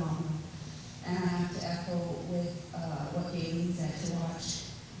phenomenal. And I have to echo with what Galen said, to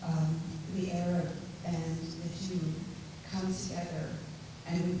watch the Arab and the Jew come together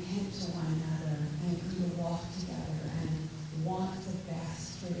and repent to one another and agree to walk together and want the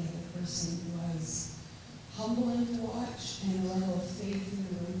best for the other person was humbling to watch, and the level of faith in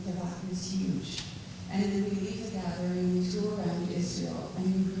the room for that was huge. And then we leave the gathering, we tour around Israel, and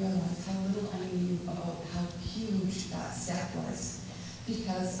we realize how little I knew about how huge that step was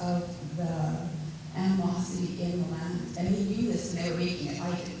because of the animosity in the land. And they knew this and they were making it. I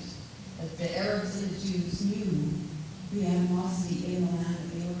didn't. But the Arabs and the Jews knew the animosity in the land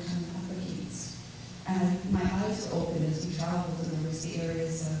that they were coming up against. And my eyes were open as we traveled, and there was the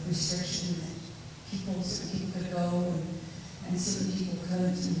areas of restriction that certain people could go and certain people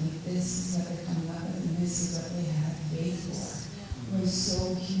couldn't, and like, this is what they're coming up with, and this is what they had faith for. was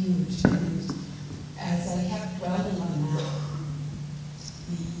so huge. And as I kept dwelling on that,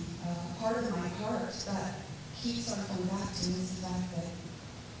 the part of my heart that keeps on coming back to me is the fact that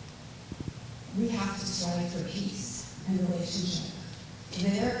we have to strive for peace and relationship.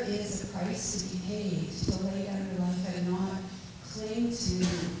 There is a price to be paid to lay down your life and not cling to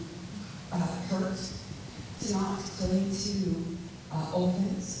hurt, to not cling to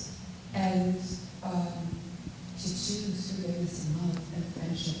offense, and to choose forgiveness and love and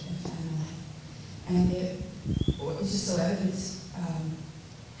friendship and family. And it was just so evident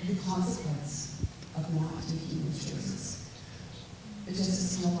the consequence of not making those choices. It just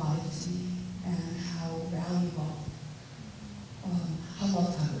is so alive to me, and how valuable, how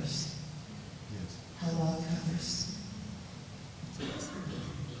love covers. Yes. How love covers.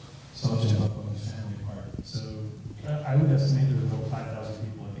 So I'll jump up on the family part. So I would estimate there were about 5,000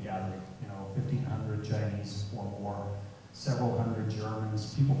 people at the gathering. 1,500 Chinese or more, several hundred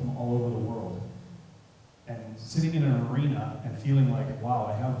Germans, people from all over the world. And sitting in an arena and feeling like, wow,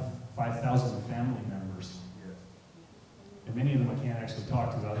 I have 5,000 family members. And many of them I can't actually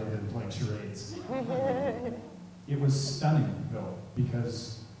talk to other than playing charades. It was stunning, though,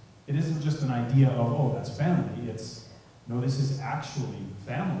 because it isn't just an idea of, oh, that's family. It's, no, this is actually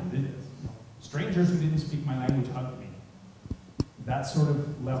family. Strangers who didn't speak my language hugged me. That sort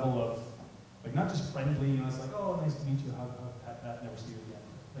of level of, like, not just friendly, it's like, oh, nice to meet you, hug, pat, never see you again.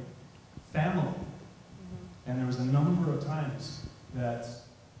 Like, family. And there was a number of times that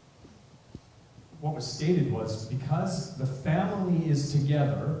what was stated was, because the family is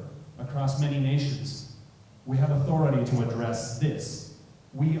together across many nations, we have authority to address this.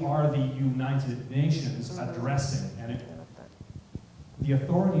 We are the United Nations addressing, and the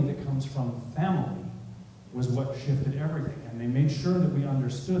authority that comes from family was what shifted everything, and they made sure that we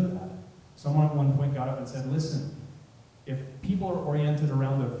understood that. Someone at one point got up and said, listen, if people are oriented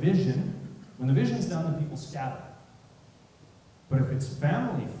around a vision, when the vision's done, the people scatter. But if it's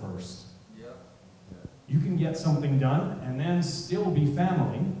family first, you can get something done and then still be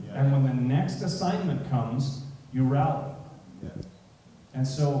family, and when the next assignment comes, you rally. And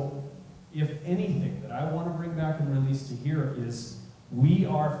so, if anything that I want to bring back and release to here is, we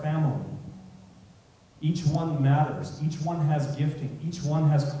are family. Each one matters. Each one has gifting. Each one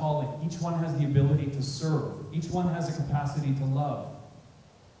has calling. Each one has the ability to serve. Each one has a capacity to love.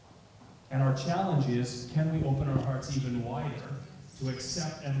 And our challenge is, can we open our hearts even wider to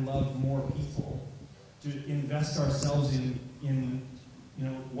accept and love more people, to invest ourselves in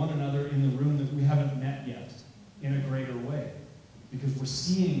one another in the room that we haven't met yet in a greater way, because we're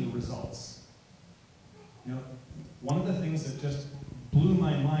seeing the results. One of the things that just blew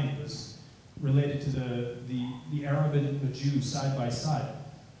my mind was related to the Arab and the Jew side by side.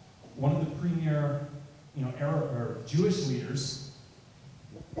 One of the premier, Arab or Jewish leaders,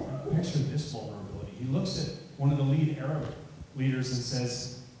 picture this vulnerability. He looks at one of the lead Arab leaders and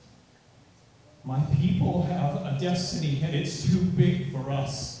says, my people have a destiny and it's too big for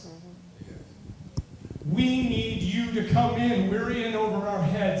us. We need you to come in. We're in over our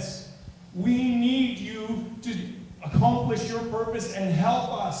heads. We need you to accomplish your purpose and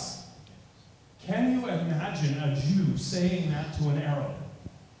help us. Can you imagine a Jew saying that to an Arab?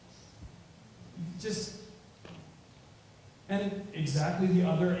 And exactly the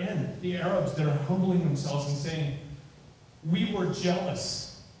other end, the Arabs that are humbling themselves and saying, we were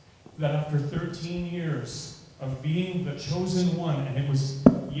jealous that after 13 years of being the chosen one, and it was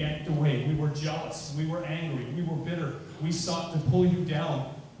yanked away, we were jealous, we were angry, we were bitter, we sought to pull you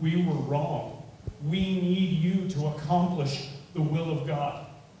down, we were wrong. We need you to accomplish the will of God.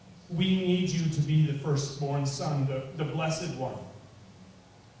 We need you to be the firstborn son, the blessed one.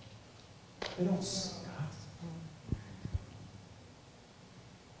 They don't say that.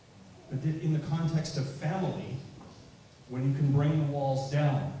 But in the context of family, when you can bring the walls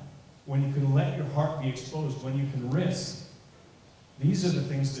down, when you can let your heart be exposed, when you can risk, these are the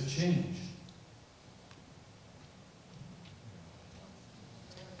things that change.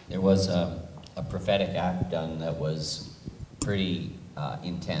 There was a prophetic act done that was pretty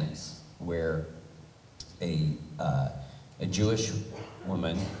intense, where a Jewish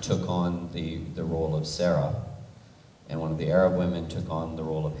woman took on the role of Sarah, and one of the Arab women took on the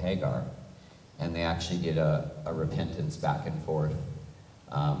role of Hagar, and they actually did a repentance back and forth,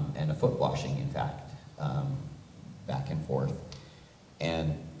 and a foot washing, in fact, back and forth.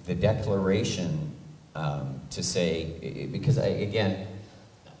 And the declaration to say, because again,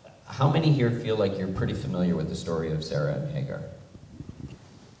 how many here feel like you're pretty familiar with the story of Sarah and Hagar?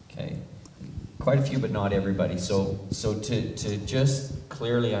 Okay. quite a few, but not everybody. So to just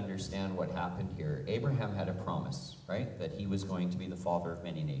clearly understand what happened here, Abraham had a promise, right? That he was going to be the father of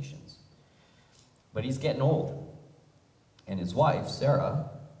many nations. But he's getting old. And his wife, Sarah,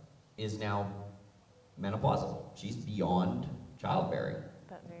 is now menopausal. She's beyond childbearing.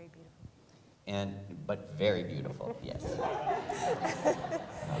 But very beautiful. But very beautiful, yes.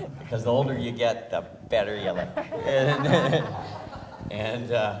 Because the older you get, the better you look.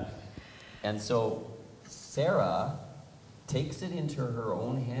 And so Sarah takes it into her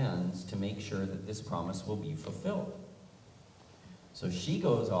own hands to make sure that this promise will be fulfilled. So she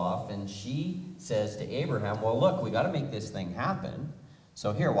goes off and she says to Abraham, well, look, we got to make this thing happen.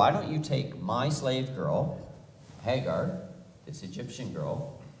 So here, why don't you take my slave girl, Hagar, this Egyptian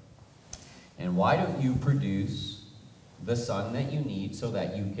girl, and why don't you produce the son that you need so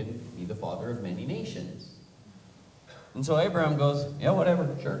that you can be the father of many nations? And so Abraham goes, yeah, whatever,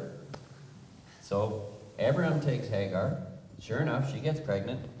 sure. So Abraham takes Hagar. Sure enough, she gets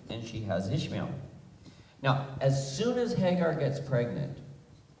pregnant, and she has Ishmael. Now, as soon as Hagar gets pregnant,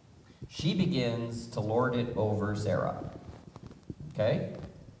 she begins to lord it over Sarah. Okay?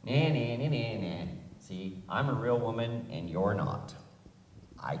 Nah. See, I'm a real woman, and you're not.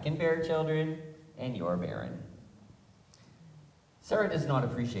 I can bear children, and you're barren. Sarah does not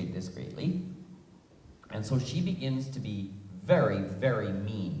appreciate this greatly, and so she begins to be very, very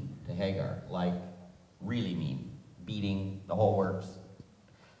mean to Hagar, like really mean, beating the whole works.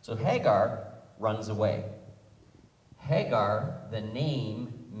 So Hagar runs away. Hagar, the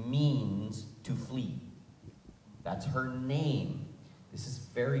name means to flee. That's her name. This is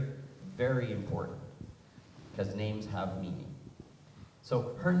very, very important because names have meaning.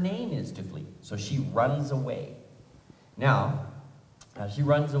 So her name is to flee. So she runs away. Now, as she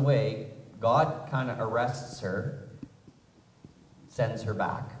runs away, God kind of arrests her, sends her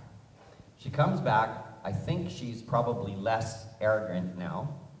back. She comes back. I think she's probably less arrogant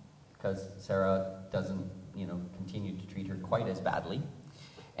now because Sarah doesn't, continue to treat her quite as badly.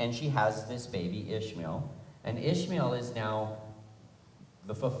 And she has this baby, Ishmael. And Ishmael is now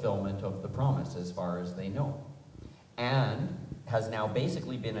the fulfillment of the promise as far as they know. And has now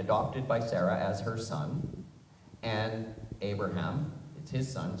basically been adopted by Sarah as her son. And Abraham, it's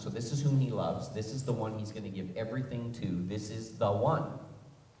his son. So this is whom he loves. This is the one he's going to give everything to. This is the one.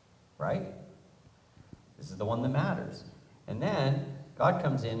 Right? This is the one that matters. And then God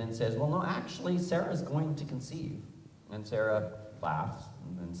comes in and says, well, no, actually, Sarah's going to conceive. And Sarah laughs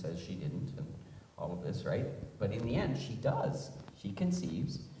and says she didn't and all of this, right? But in the end, she does. She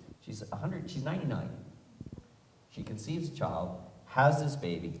conceives. She's 99. She conceives a child, has this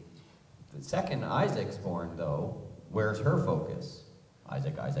baby. The second Isaac's born, though, where's her focus?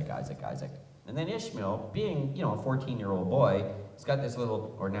 Isaac. And then Ishmael, being, a 14-year-old boy, he's got this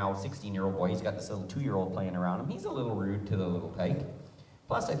little, or now 16-year-old boy, he's got this little 2-year-old playing around him. He's a little rude to the little tyke.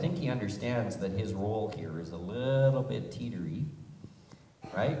 Plus, I think he understands that his role here is a little bit teetery,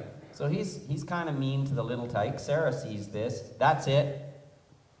 right? So he's kind of mean to the little tyke. Sarah sees this. That's it.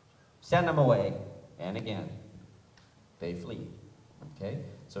 Send him away. And again, they flee. Okay?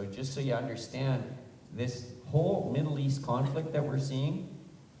 So just so you understand, this whole Middle East conflict that we're seeing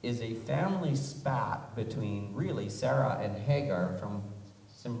is a family spat between really Sarah and Hagar from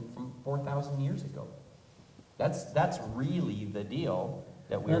 4,000 years ago. That's really the deal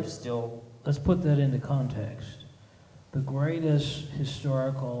that we're still... Let's put that into context. The greatest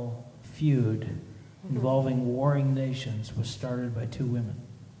historical feud involving warring nations was started by two women.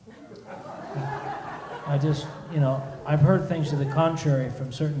 I've heard things to the contrary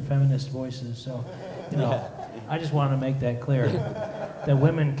from certain feminist voices, so, I just want to make that clear, that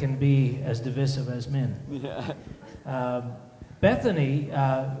women can be as divisive as men. Bethany,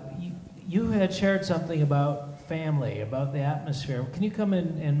 you had shared something about family, about the atmosphere. Can you come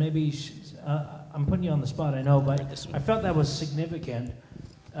in and maybe, I'm putting you on the spot, I know, but I felt that was significant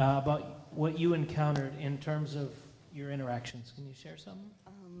about what you encountered in terms of your interactions. Can you share something?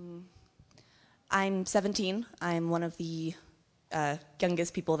 I'm 17. I'm one of the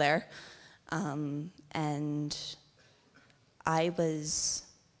youngest people there. And I was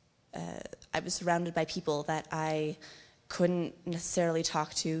surrounded by people that I couldn't necessarily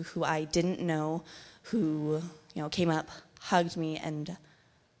talk to, who I didn't know, who came up, hugged me, and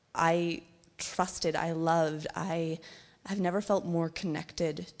I trusted, I loved. I have never felt more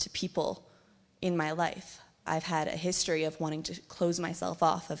connected to people in my life. I've had a history of wanting to close myself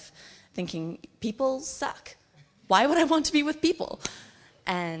off, of thinking people suck. Why would I want to be with people?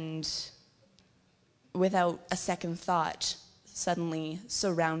 And without a second thought, suddenly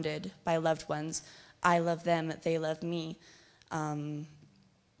surrounded by loved ones. I love them, they love me.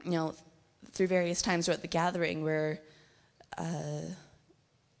 through various times throughout the gathering where,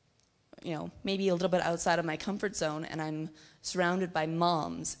 maybe a little bit outside of my comfort zone, and I'm surrounded by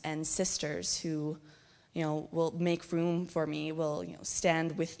moms and sisters who, will make room for me, will,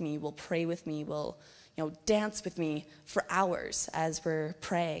 stand with me, will pray with me, will, dance with me for hours as we're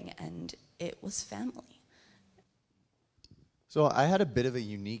praying, and it was family. So I had a bit of a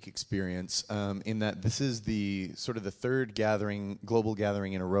unique experience in that this is the sort of the third global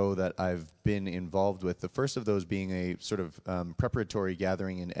gathering in a row that I've been involved with. The first of those being a sort of preparatory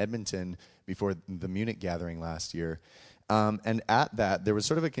gathering in Edmonton before the Munich gathering last year. And at that, there was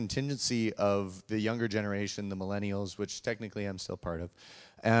sort of a contingency of the younger generation, the millennials, which technically I'm still part of,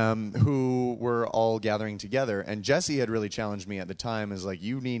 who were all gathering together. And Jesse had really challenged me at the time as like,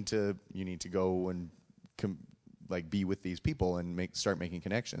 you need to go and be with these people and start making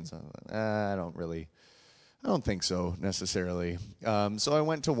connections. I don't think so necessarily. So I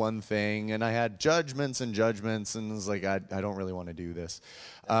went to one thing, and I had judgments, and was like, I don't really want to do this.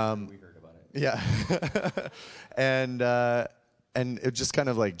 We heard about it. Yeah. And it just kind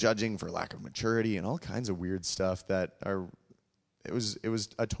of like judging for lack of maturity and all kinds of weird stuff it was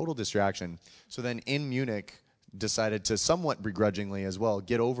a total distraction. So then in Munich, decided to somewhat begrudgingly as well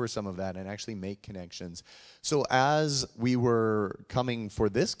get over some of that and actually make connections. So as we were coming for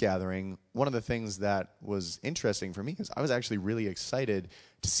this gathering, one of the things that was interesting for me is I was actually really excited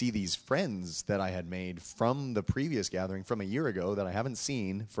to see these friends that I had made from the previous gathering from a year ago that I haven't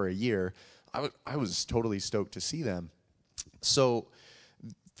seen for a year. I was totally stoked to see them. So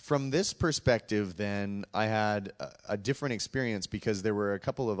from this perspective, then, I had a different experience because there were a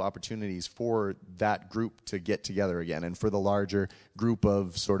couple of opportunities for that group to get together again and for the larger group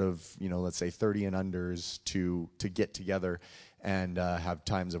of sort of, let's say 30 and unders to get together and have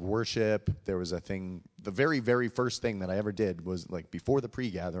times of worship. There was a thing, the very, very first thing that I ever did was like before the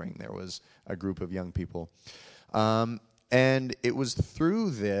pre-gathering, there was a group of young people. And it was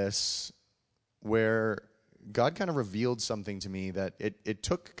through this where God kind of revealed something to me that it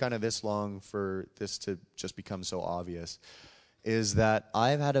took kind of this long for this to just become so obvious, is that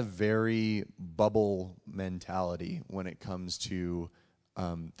I've had a very bubble mentality when it comes to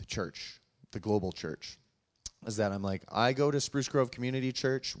the church, the global church. Is that I'm like, I go to Spruce Grove Community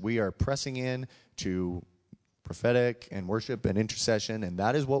Church, we are pressing in to prophetic and worship and intercession, and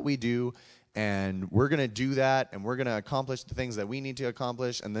that is what we do. And we're going to do that, and we're going to accomplish the things that we need to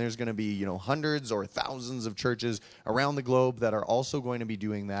accomplish, and there's going to be, hundreds or thousands of churches around the globe that are also going to be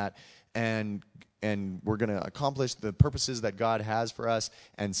doing that, and we're going to accomplish the purposes that God has for us,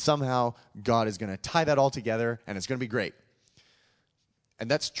 and somehow God is going to tie that all together, and it's going to be great.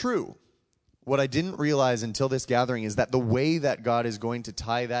 And that's true. What I didn't realize until this gathering is that the way that God is going to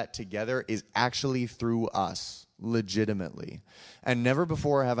tie that together is actually through us. Legitimately. And never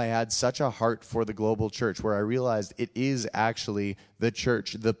before have I had such a heart for the global church where I realized it is actually the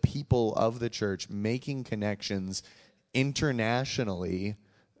church, the people of the church making connections internationally.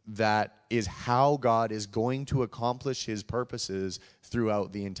 That is how God is going to accomplish his purposes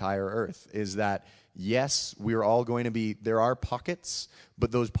throughout the entire earth. Is that, yes, we're all going to be, there are pockets,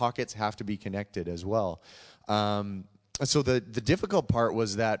 but those pockets have to be connected as well. So the difficult part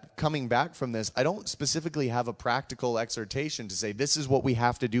was that coming back from this, I don't specifically have a practical exhortation to say this is what we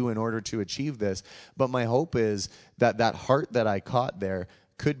have to do in order to achieve this. But my hope is that that heart that I caught there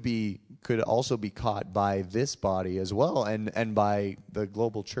could also be caught by this body as well and by the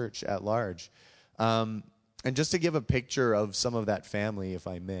global church at large. And just to give a picture of some of that family, if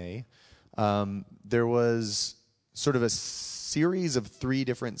I may, there was sort of a series of 3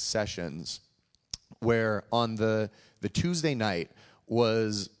 different sessions where on the Tuesday night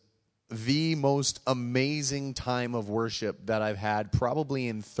was the most amazing time of worship that I've had probably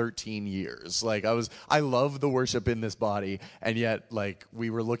in 13 years. Like I love the worship in this body, and yet like we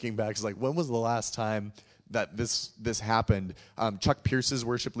were looking back, it's like, when was the last time that this happened? Chuck Pierce's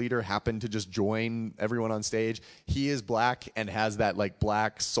worship leader happened to just join everyone on stage. He is black and has that like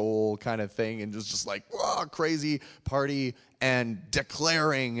black soul kind of thing, and just like crazy party and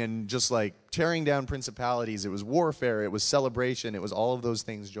declaring and just like tearing down principalities. It was warfare, it was celebration, it was all of those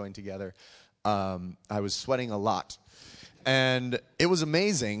things joined together. I was sweating a lot. And it was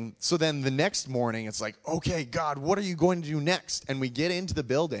amazing. So then the next morning, it's like, okay, God, what are you going to do next? And we get into the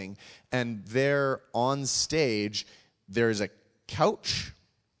building, and there on stage, there's a couch,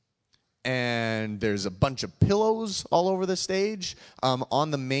 and there's a bunch of pillows all over the stage. On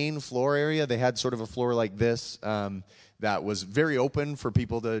the main floor area, they had sort of a floor like this. that was very open for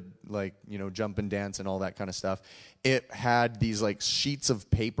people to jump and dance and all that kind of stuff. It had these sheets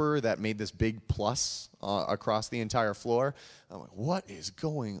of paper that made this big plus across the entire floor. I'm like, what is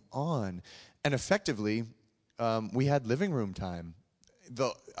going on? And effectively, we had living room time.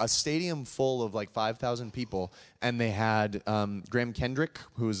 A stadium full of 5,000 people, and they had Graham Kendrick,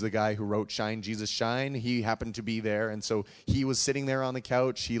 who's the guy who wrote Shine, Jesus, Shine. He happened to be there, and so he was sitting there on the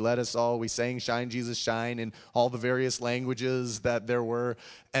couch. He led us all. We sang Shine, Jesus, Shine in all the various languages that there were,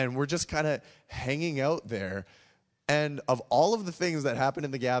 and we're just kind of hanging out there. And of all of the things that happened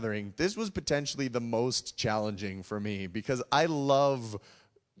in the gathering, this was potentially the most challenging for me, because I love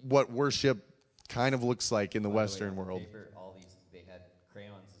what worship kind of looks like in the Western world. They had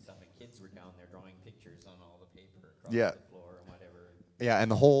crayons and stuff, and kids were down there drawing pictures on all the paper across Yeah. the floor and whatever. Yeah,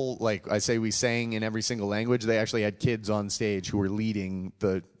 and the whole, I say we sang in every single language. They actually had kids on stage who were leading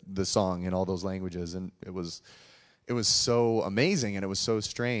the song in all those languages, and it was so amazing, and it was so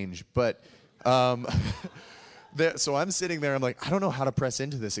strange. But so I'm sitting there, I'm like, I don't know how to press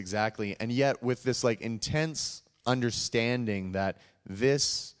into this exactly, and yet with this intense understanding that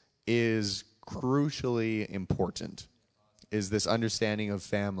this is crucially important, is this understanding of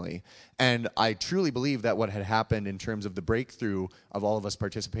family. And I truly believe that what had happened in terms of the breakthrough of all of us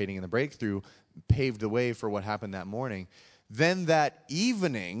participating in the breakthrough paved the way for what happened that morning. Then that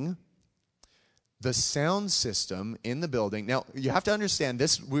evening, the sound system in the building. Now, you have to understand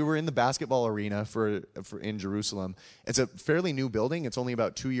this. We were in the basketball arena for in Jerusalem. It's a fairly new building. It's only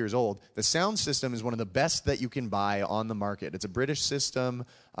about 2 years old. The sound system is one of the best that you can buy on the market. It's a British system.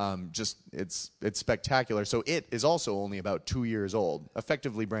 It's spectacular. So it is also only about 2 years old,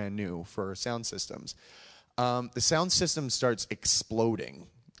 effectively brand new for sound systems. The sound system starts exploding.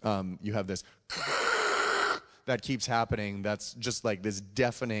 You have this that keeps happening. That's just this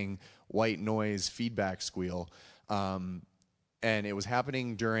deafening white noise feedback squeal. And it was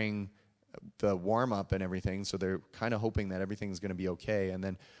happening during the warm-up and everything, so they're kind of hoping that everything's going to be okay. And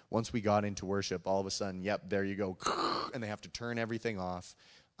then once we got into worship, all of a sudden, yep, there you go, and they have to turn everything off.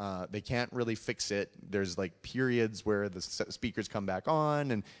 They can't really fix it. There's periods where the speakers come back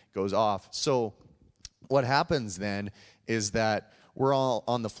on and goes off. So what happens then is that we're all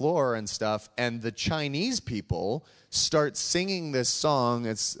on the floor and stuff, and the Chinese people start singing this song.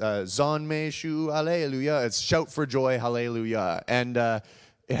 It's Zon Mei Shu Hallelujah. It's Shout for Joy Hallelujah. And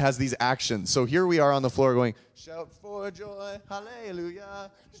it has these actions. So here we are on the floor going, shout for joy,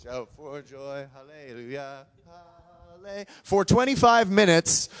 hallelujah. Shout for joy, hallelujah. For 25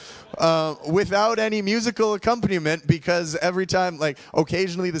 minutes without any musical accompaniment, because every time,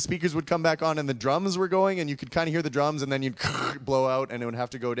 occasionally the speakers would come back on and the drums were going, and you could kind of hear the drums, and then you'd blow out and it would have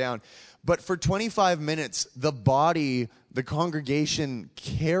to go down. But for 25 minutes, the congregation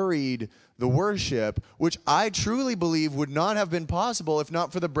carried the worship, which I truly believe would not have been possible if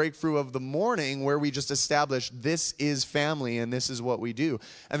not for the breakthrough of the morning, where we just established this is family and this is what we do.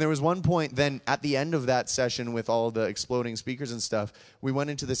 And there was one point then at the end of that session with all the exploding speakers and stuff, we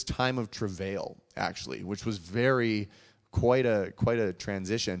went into this time of travail, actually, which was quite a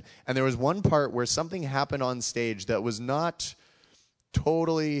transition. And there was one part where something happened on stage that was not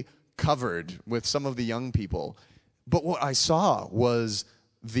totally covered with some of the young people. But what I saw was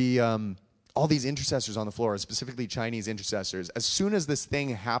all these intercessors on the floor, specifically Chinese intercessors. As soon as this thing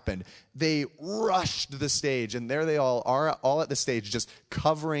happened, they rushed the stage, and there they all are, all at the stage, just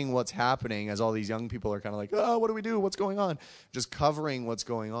covering what's happening, as all these young people are kind of like, oh, what do we do? What's going on? Just covering what's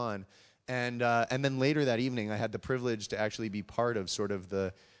going on. And then later that evening, I had the privilege to actually be part of sort of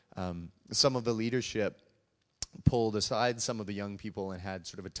some of the leadership pulled aside some of the young people and had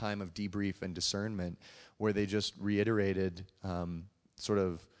sort of a time of debrief and discernment, where they just reiterated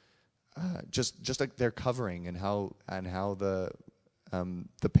just like their covering and how the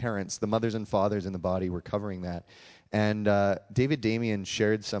parents, the mothers and fathers in the body, were covering that. And David Damien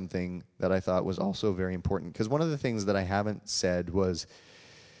shared something that I thought was also very important, because one of the things that I haven't said was,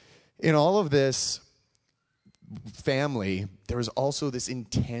 in all of this family, there was also this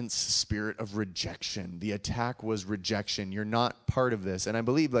intense spirit of rejection. The attack was rejection. You're not part of this. And I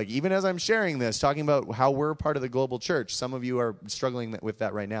believe, even as I'm sharing this, talking about how we're part of the global church, some of you are struggling with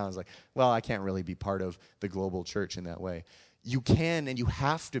that right now. It's well, I can't really be part of the global church in that way. You can and you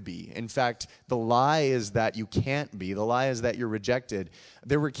have to be. In fact, the lie is that you can't be. The lie is that you're rejected.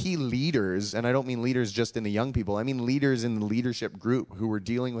 There were key leaders, and I don't mean leaders just in the young people. I mean leaders in the leadership group who were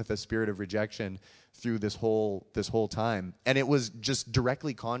dealing with a spirit of rejection through this whole time. And it was just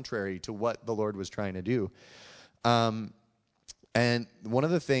directly contrary to what the Lord was trying to do. And one of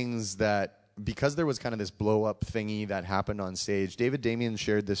the things that, because there was kind of this blow-up thingy that happened on stage, David Damien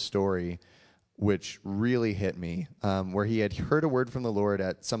shared this story which really hit me, where he had heard a word from the Lord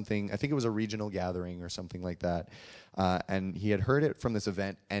at something, I think it was a regional gathering or something like that, and he had heard it from this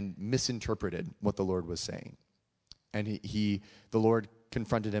event and misinterpreted what the Lord was saying. And the Lord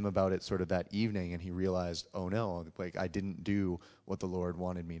confronted him about it sort of that evening, and he realized, oh no, like I didn't do what the Lord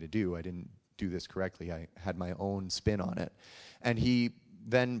wanted me to do. I didn't do this correctly. I had my own spin on it. And he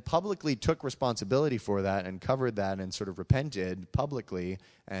then publicly took responsibility for that and covered that and sort of repented publicly.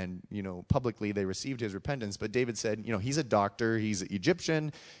 And, publicly they received his repentance. But David said, he's a doctor, he's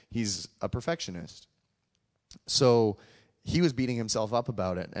Egyptian, he's a perfectionist. So he was beating himself up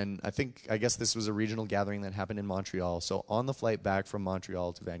about it. And I guess this was a regional gathering that happened in Montreal. So on the flight back from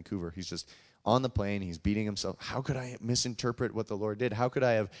Montreal to Vancouver, he's just on the plane, he's beating himself. How could I misinterpret what the Lord did? How could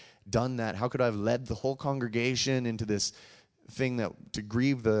I have done that? How could I have led the whole congregation into this thing to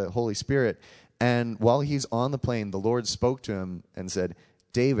grieve the Holy Spirit? And while he's on the plane, the Lord spoke to him and said,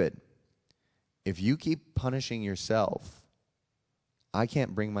 David, if you keep punishing yourself, I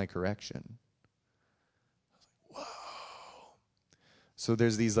can't bring my correction. So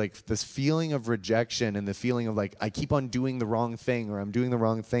there's this feeling of rejection and the feeling of I keep on doing the wrong thing, or I'm doing the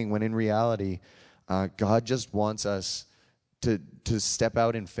wrong thing, when in reality, God just wants us to step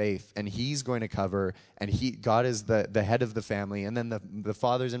out in faith, and he's going to cover, and God is the head of the family, and then the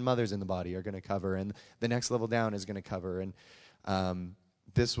fathers and mothers in the body are going to cover, and the next level down is going to cover. And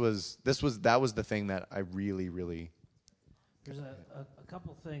that was the thing that I really, really... There's a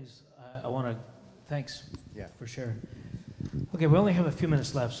couple things I want to... Thanks for sharing. Okay, we only have a few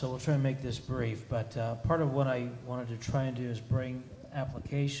minutes left, so we'll try and make this brief. But part of what I wanted to try and do is bring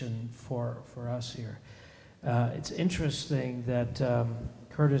application for us here. It's interesting that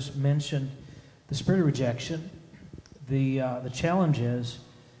Curtis mentioned the spirit of rejection. The challenge is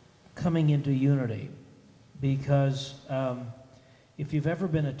coming into unity, because if you've ever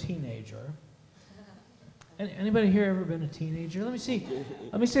been a teenager, anybody here ever been a teenager? Let me see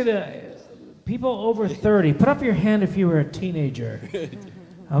the people over 30. Put up your hand if you were a teenager.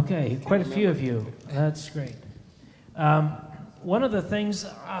 Okay, quite a few of you. That's great. One of the things.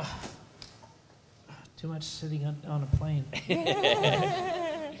 Too much sitting on a plane.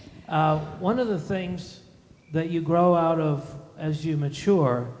 One of the things that you grow out of as you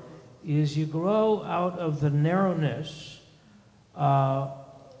mature is you grow out of the narrowness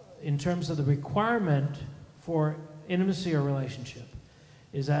in terms of the requirement for intimacy or relationship.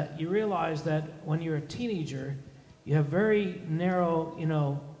 Is that you realize that when you're a teenager, you have very narrow,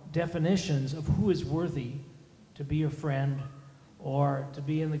 definitions of who is worthy to be your friend, or to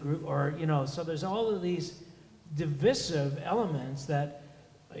be in the group, or, so there's all of these divisive elements that,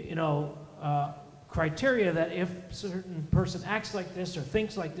 criteria that if a certain person acts like this, or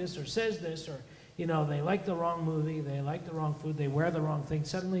thinks like this, or says this, or, they like the wrong movie, they like the wrong food, they wear the wrong thing,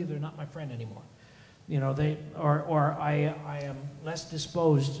 suddenly they're not my friend anymore. I am less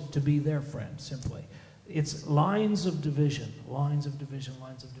disposed to be their friend, simply. It's lines of division.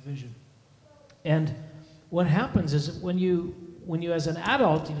 And what happens is that when you as an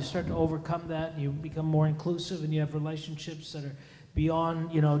adult, you start to overcome that, and you become more inclusive, and you have relationships that are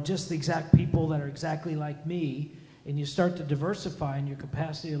beyond, just the exact people that are exactly like me, and you start to diversify in your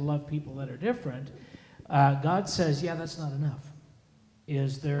capacity to love people that are different, God says, that's not enough.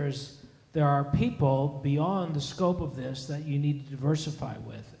 There are people beyond the scope of this that you need to diversify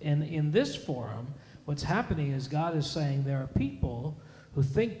with. And in this forum, what's happening is God is saying there are people who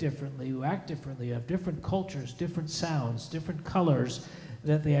think differently, who act differently, have different cultures, different sounds, different colors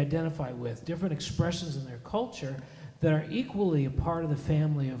that they identify with, different expressions in their culture that are equally a part of the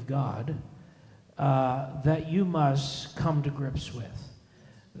family of God that you must come to grips with.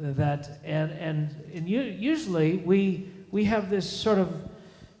 Usually we have this sort of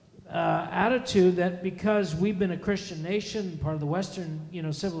attitude that because we've been a Christian nation, part of the Western,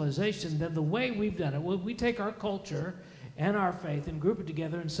 civilization, then the way we've done it, we take our culture and our faith and group it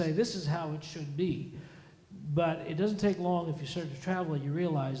together and say, this is how it should be. But it doesn't take long if you start to travel and you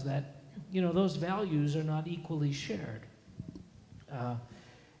realize that, those values are not equally shared.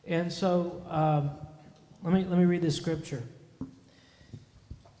 And so let me read this scripture,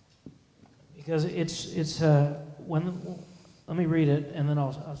 because let me read it, and then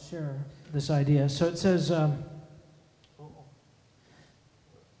I'll share this idea. So it says,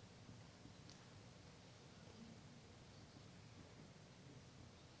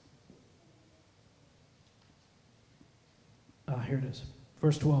 here it is,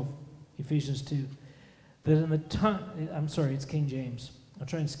 verse 12, Ephesians 2. That in the time, I'm sorry, it's King James. I'll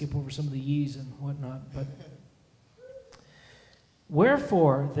try and skip over some of the ye's and whatnot. But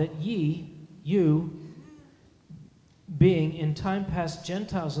wherefore that you being in time past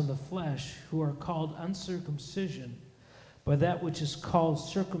Gentiles in the flesh, who are called uncircumcision by that which is called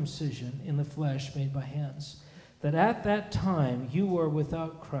circumcision in the flesh made by hands, that at that time you were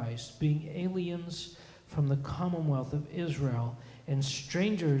without Christ, being aliens from the commonwealth of Israel and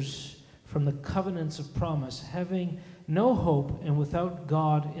strangers from the covenants of promise, having no hope and without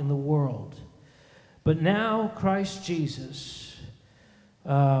God in the world. But now Christ Jesus,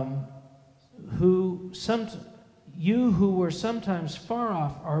 you who were sometimes far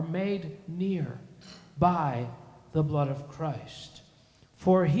off are made near by the blood of Christ.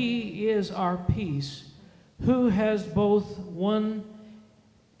 For he is our peace, who has made both one.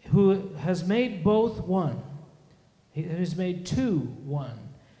 He has made two one,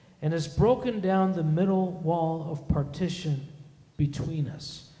 and has broken down the middle wall of partition between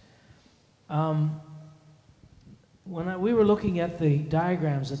us. When we were looking at the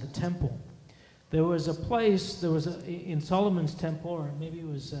diagrams of the temple, there was a place, in Solomon's temple, or maybe it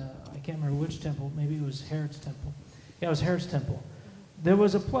was, I can't remember which temple, maybe it was Herod's temple. Yeah, it was Herod's temple. There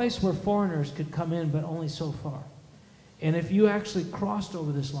was a place where foreigners could come in, but only so far. And if you actually crossed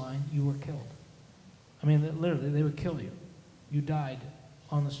over this line, you were killed. I mean, literally, they would kill you. You died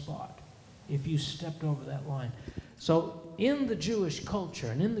on the spot if you stepped over that line. So in the Jewish culture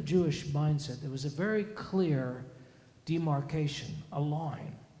and in the Jewish mindset, there was a very clear demarcation, a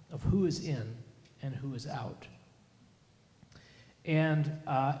line of who is in and who is out. And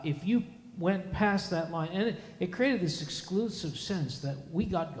if you went past that line, and it created this exclusive sense that we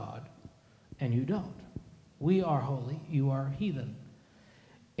got God and you don't. We are holy, you are heathen.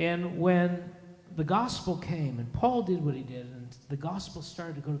 And when the gospel came and Paul did what he did and the gospel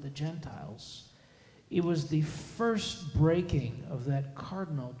started to go to the Gentiles, it was the first breaking of that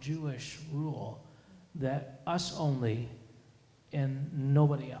cardinal Jewish rule that us only and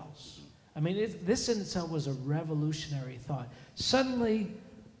nobody else. I mean, this in itself was a revolutionary thought. Suddenly,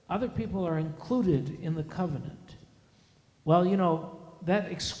 other people are included in the covenant. Well, you know, that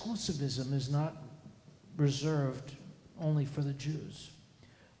exclusivism is not reserved only for the Jews.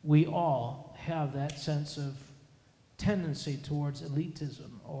 We all have that sense of tendency towards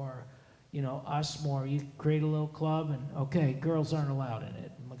elitism, or, you know, us more. You create a little club and, okay, girls aren't allowed in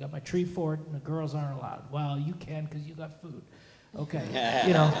it. I got my tree fort and the girls aren't allowed. Well, you can because you got food. Okay,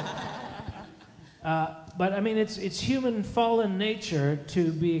 you know. But I mean, it's human fallen nature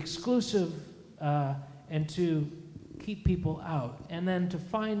to be exclusive and to keep people out, and then to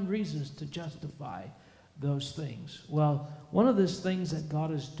find reasons to justify those things. Well, one of those things that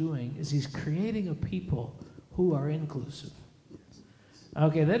God is doing is he's creating a people who are inclusive.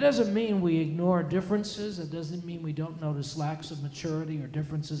 Okay, that doesn't mean we ignore differences. It doesn't mean we don't notice lacks of maturity or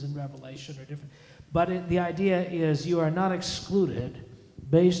differences in revelation or different. But the idea is you are not excluded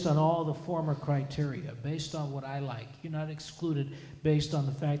based on all the former criteria, based on what I like. You're not excluded based on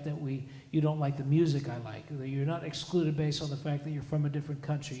the fact that you don't like the music I like. You're not excluded based on the fact that you're from a different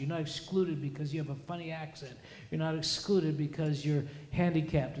country. You're not excluded because you have a funny accent. You're not excluded because you're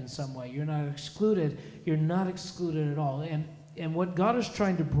handicapped in some way. You're not excluded. You're not excluded at all. And what God is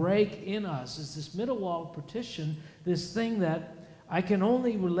trying to break in us is this middle wall of partition, this thing that I can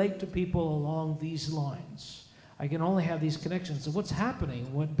only relate to people along these lines. I can only have these connections. So what's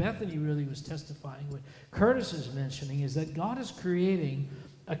happening, what Bethany really was testifying, what Curtis is mentioning, is that God is creating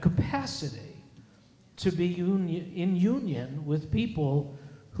a capacity to be in union with people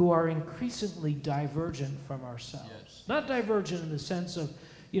who are increasingly divergent from ourselves. Yes. Not divergent in the sense of,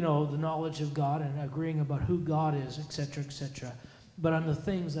 you know, the knowledge of God and agreeing about who God is, etc., but on the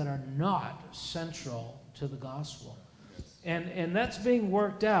things that are not central to the gospel. And that's being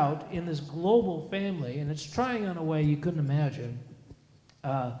worked out in this global family, and it's trying on a way you couldn't imagine.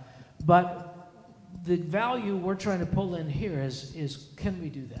 But the value we're trying to pull in here is can we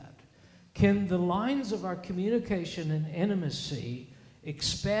do that? Can the lines of our communication and intimacy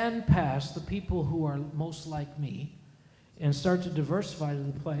expand past the people who are most like me and start to diversify to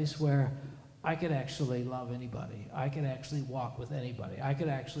the place where I could actually love anybody. I could actually walk with anybody. I could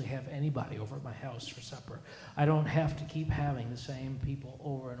actually have anybody over at my house for supper. I don't have to keep having the same people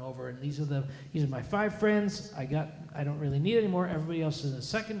over and over. And these are my 5 friends. I don't really need any more. Everybody else is in the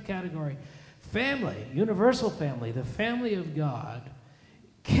second category. Family, universal family, the family of God,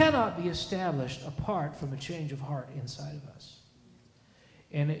 cannot be established apart from a change of heart inside of us.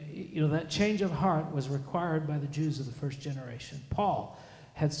 And that change of heart was required by the Jews of the first generation. Paul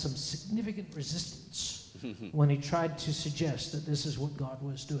had some significant resistance when he tried to suggest that this is what God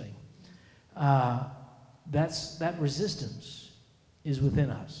was doing. That resistance is within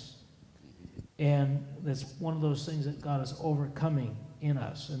us. And that's one of those things that God is overcoming in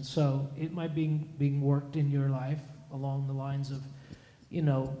us. And so it might be being worked in your life along the lines of,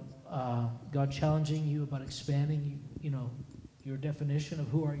 God challenging you about expanding, your definition of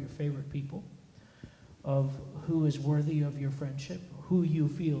who are your favorite people, of who is worthy of your friendship, who you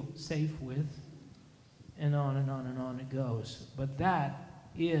feel safe with, and on and on and on it goes. But that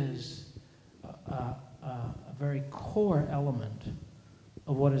is a very core element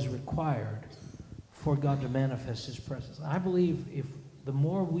of what is required for God to manifest his presence. I believe if the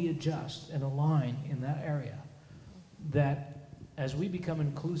more we adjust and align in that area, that as we become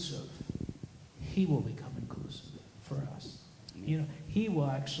inclusive, he will become inclusive for us. He will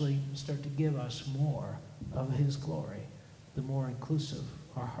actually start to give us more of his glory, the more inclusive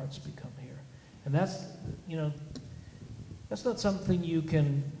our hearts become here. And that's not something you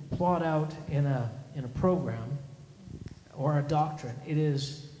can plot out in a program or a doctrine.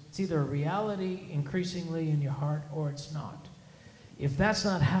 It's either a reality increasingly in your heart or it's not. If that's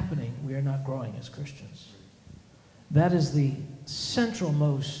not happening, we are not growing as Christians. That is the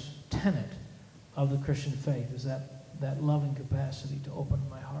centralmost tenet of the Christian faith, is that loving capacity to open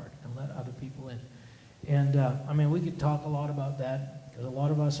my heart and let other people in. And we could talk a lot about that, because a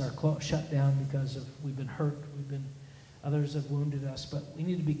lot of us are shut down because we've been hurt, others have wounded us, but we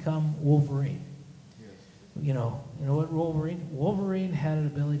need to become Wolverine. Yes. You know what Wolverine had an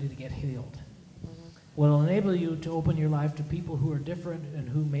ability to get healed. What will enable you to open your life to people who are different and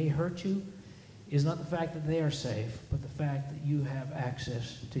who may hurt you is not the fact that they are safe, but the fact that you have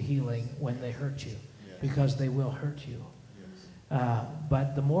access to healing when they hurt you, because they will hurt you.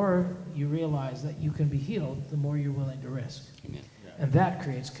 But the more you realize that you can be healed, the more you're willing to risk. Amen. And that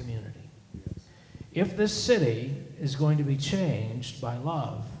creates community. If this city is going to be changed by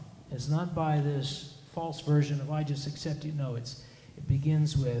love, it's not by this false version of I just accept you. No, it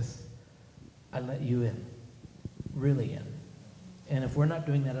begins with I let you in, really in. And if we're not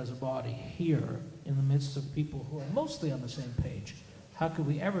doing that as a body here in the midst of people who are mostly on the same page, how could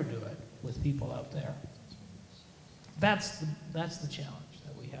we ever do it with people out there? That's the challenge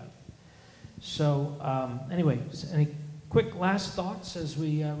that we have. So anyway, any quick last thoughts as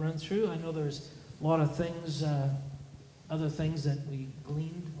we run through? I know there's a lot of things, other things that we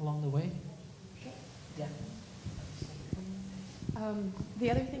gleaned along the way. Yeah.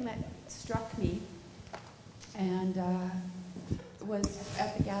 The other thing that struck me and was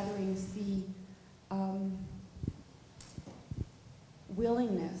at the gatherings the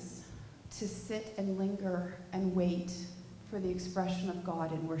willingness to sit and linger and wait for the expression of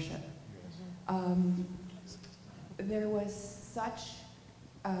God in worship. There was such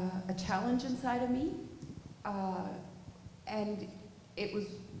a challenge inside of me, and it was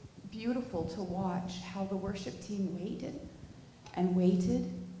beautiful to watch how the worship team waited and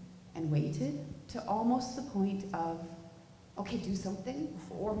waited and waited to almost the point of, okay, do something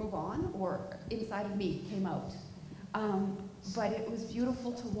or move on, or inside of me came out. But it was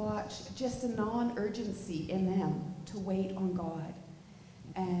beautiful to watch just a non-urgency in them to wait on God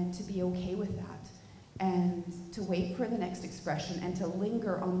and to be okay with that and to wait for the next expression and to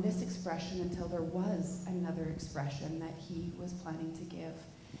linger on this expression until there was another expression that he was planning to give.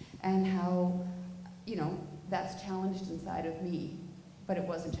 And how, that's challenged inside of me, but it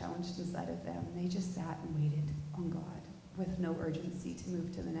wasn't challenged inside of them. They just sat and waited on God with no urgency to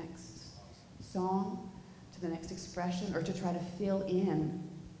move to the next song, to the next expression, or to try to fill in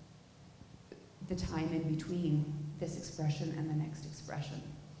the time in between this expression and the next expression.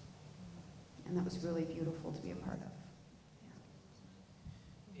 And that was really beautiful to be a part of.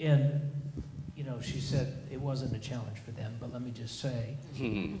 Yeah. And, she said it wasn't a challenge for them, but let me just say,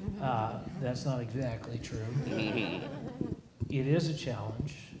 that's not exactly true. It is a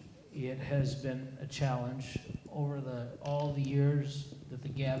challenge. It has been a challenge over all the years that the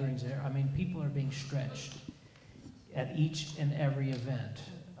gatherings are. People are being stretched at each and every event,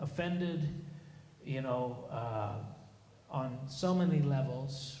 offended, on so many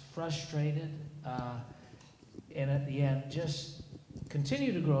levels, frustrated, and at the end just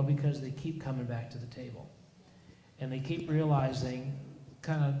continue to grow because they keep coming back to the table. And they keep realizing,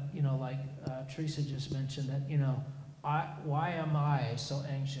 kind of, like Teresa just mentioned, that, why am I so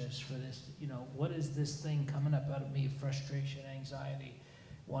anxious for this? What is this thing coming up out of me? Frustration, anxiety,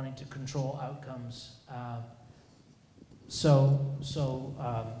 wanting to control outcomes.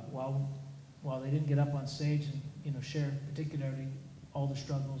 While they didn't get up on stage and share particularly all the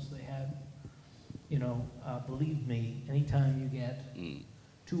struggles they had, believe me, anytime you get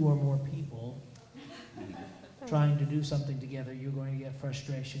 2 or more people trying to do something together, you're going to get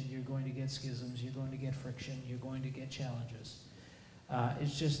frustration, you're going to get schisms, you're going to get friction, you're going to get challenges.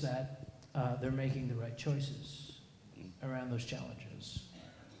 It's just that they're making the right choices around those challenges.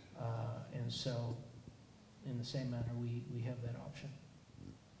 And so in the same manner, we have that option.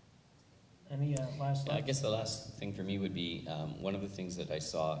 Any last thoughts? I guess the last thing for me would be one of the things that I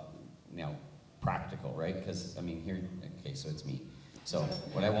saw now, practical, right? Because, I mean, here, okay, so it's me. So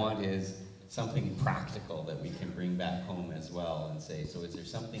what I want is something practical that we can bring back home as well and say, so is there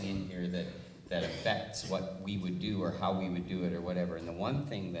something in here that affects what we would do or how we would do it or whatever? And the one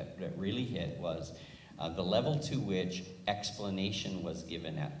thing that really hit was the level to which explanation was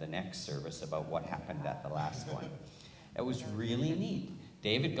given at the next service about what happened at the last one. It was really neat.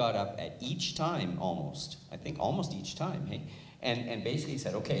 David got up at each time almost each time, hey? And basically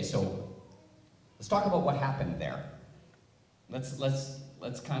said, okay, so let's talk about what happened there.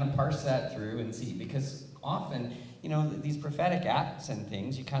 Let's kind of parse that through and see, because often, you know, these prophetic acts and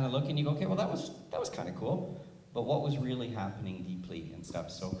things, you kind of look and you go, okay, well that was kind of cool, but what was really happening deeply and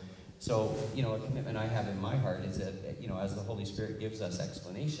stuff? So you know, a commitment I have in my heart is that, you know, as the Holy Spirit gives us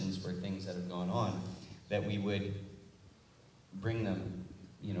explanations for things that have gone on, that we would bring them,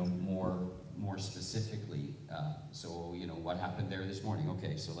 you know, more specifically. So, you know, what happened there this morning?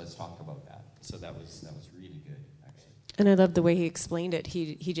 Okay, so let's talk about that. So that was really good, actually. And I love the way he explained it.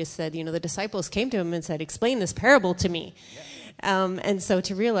 He just said, you know, the disciples came to him and said, explain this parable to me. Yeah. And so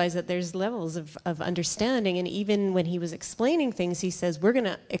to realize that there's levels of understanding, and even when he was explaining things, he says, we're going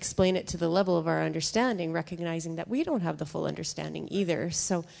to explain it to the level of our understanding, recognizing that we don't have the full understanding either.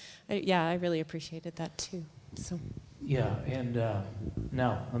 So, I really appreciated that too. So. Yeah, and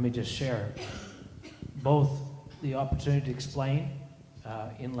now let me just share both the opportunity to explain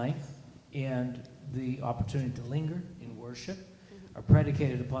in length and the opportunity to linger in worship are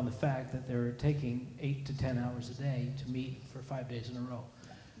predicated upon the fact that they're taking 8 to 10 hours a day to meet for 5 days in a row.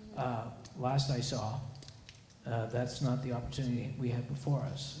 Last I saw, that's not the opportunity we have before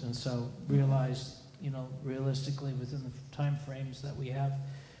us. And so realize, you know, realistically within the time frames that we have,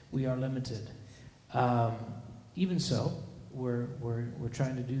 we are limited. Even so, we're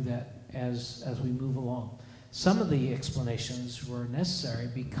trying to do that as we move along. Some of the explanations were necessary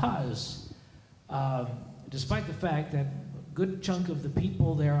because despite the fact that a good chunk of the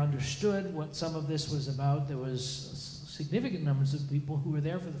people there understood what some of this was about, there was significant numbers of people who were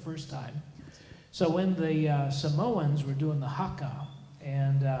there for the first time. So when the Samoans were doing the haka,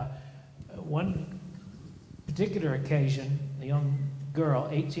 and one particular occasion, a young girl,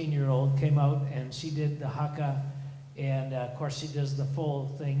 18-year-old, came out and she did the haka, and of course she does the full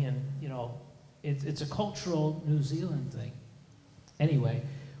thing, and you know, it's a cultural New Zealand thing. Anyway,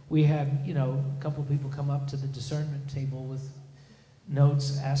 we had, you know, a couple of people come up to the discernment table with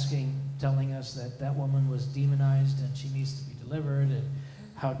notes telling us that woman was demonized and she needs to be delivered, and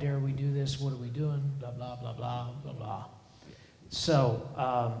how dare we do this, what are we doing, blah, blah, blah, blah, blah, blah.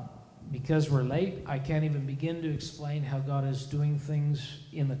 So, because we're late, I can't even begin to explain how God is doing things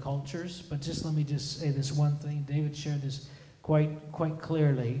in the cultures, but let me say this one thing. David shared this quite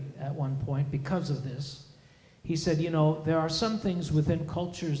clearly at one point because of this. He said, you know, there are some things within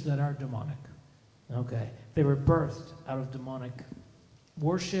cultures that are demonic. Okay. They were birthed out of demonic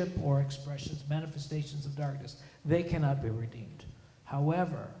worship or expressions, manifestations of darkness. They cannot be redeemed.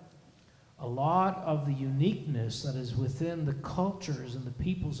 However, a lot of the uniqueness that is within the cultures and the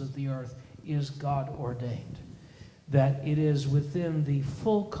peoples of the earth is God ordained. That it is within the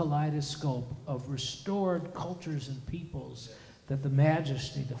full kaleidoscope of restored cultures and peoples that the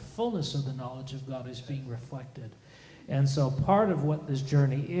majesty, the fullness of the knowledge of God is being reflected. And so part of what this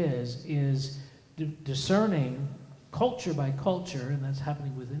journey is discerning culture by culture, and that's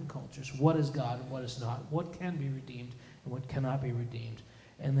happening within cultures, what is God and what is not, what can be redeemed and what cannot be redeemed,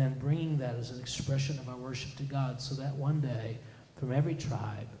 and then bringing that as an expression of our worship to God, so that one day, from every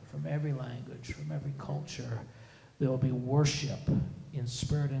tribe, from every language, from every culture, there will be worship in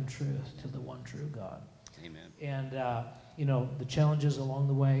spirit and truth to the one true God. Amen. And, you know, the challenges along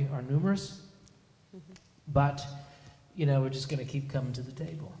the way are numerous, but, you know, we're just going to keep coming to the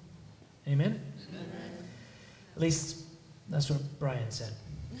table. Amen? Amen. At least that's what Brian said.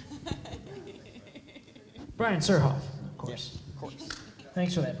 Brian Surhoff, of course. Yeah, of course.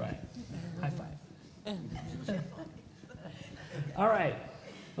 Thanks for that, Brian. High five. All right.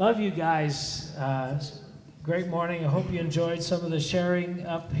 Love you guys. Great morning. I hope you enjoyed some of the sharing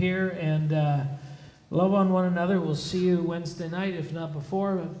up here, and love on one another. We'll see you Wednesday night, if not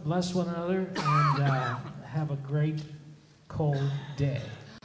before. Bless one another, and have a great cold day.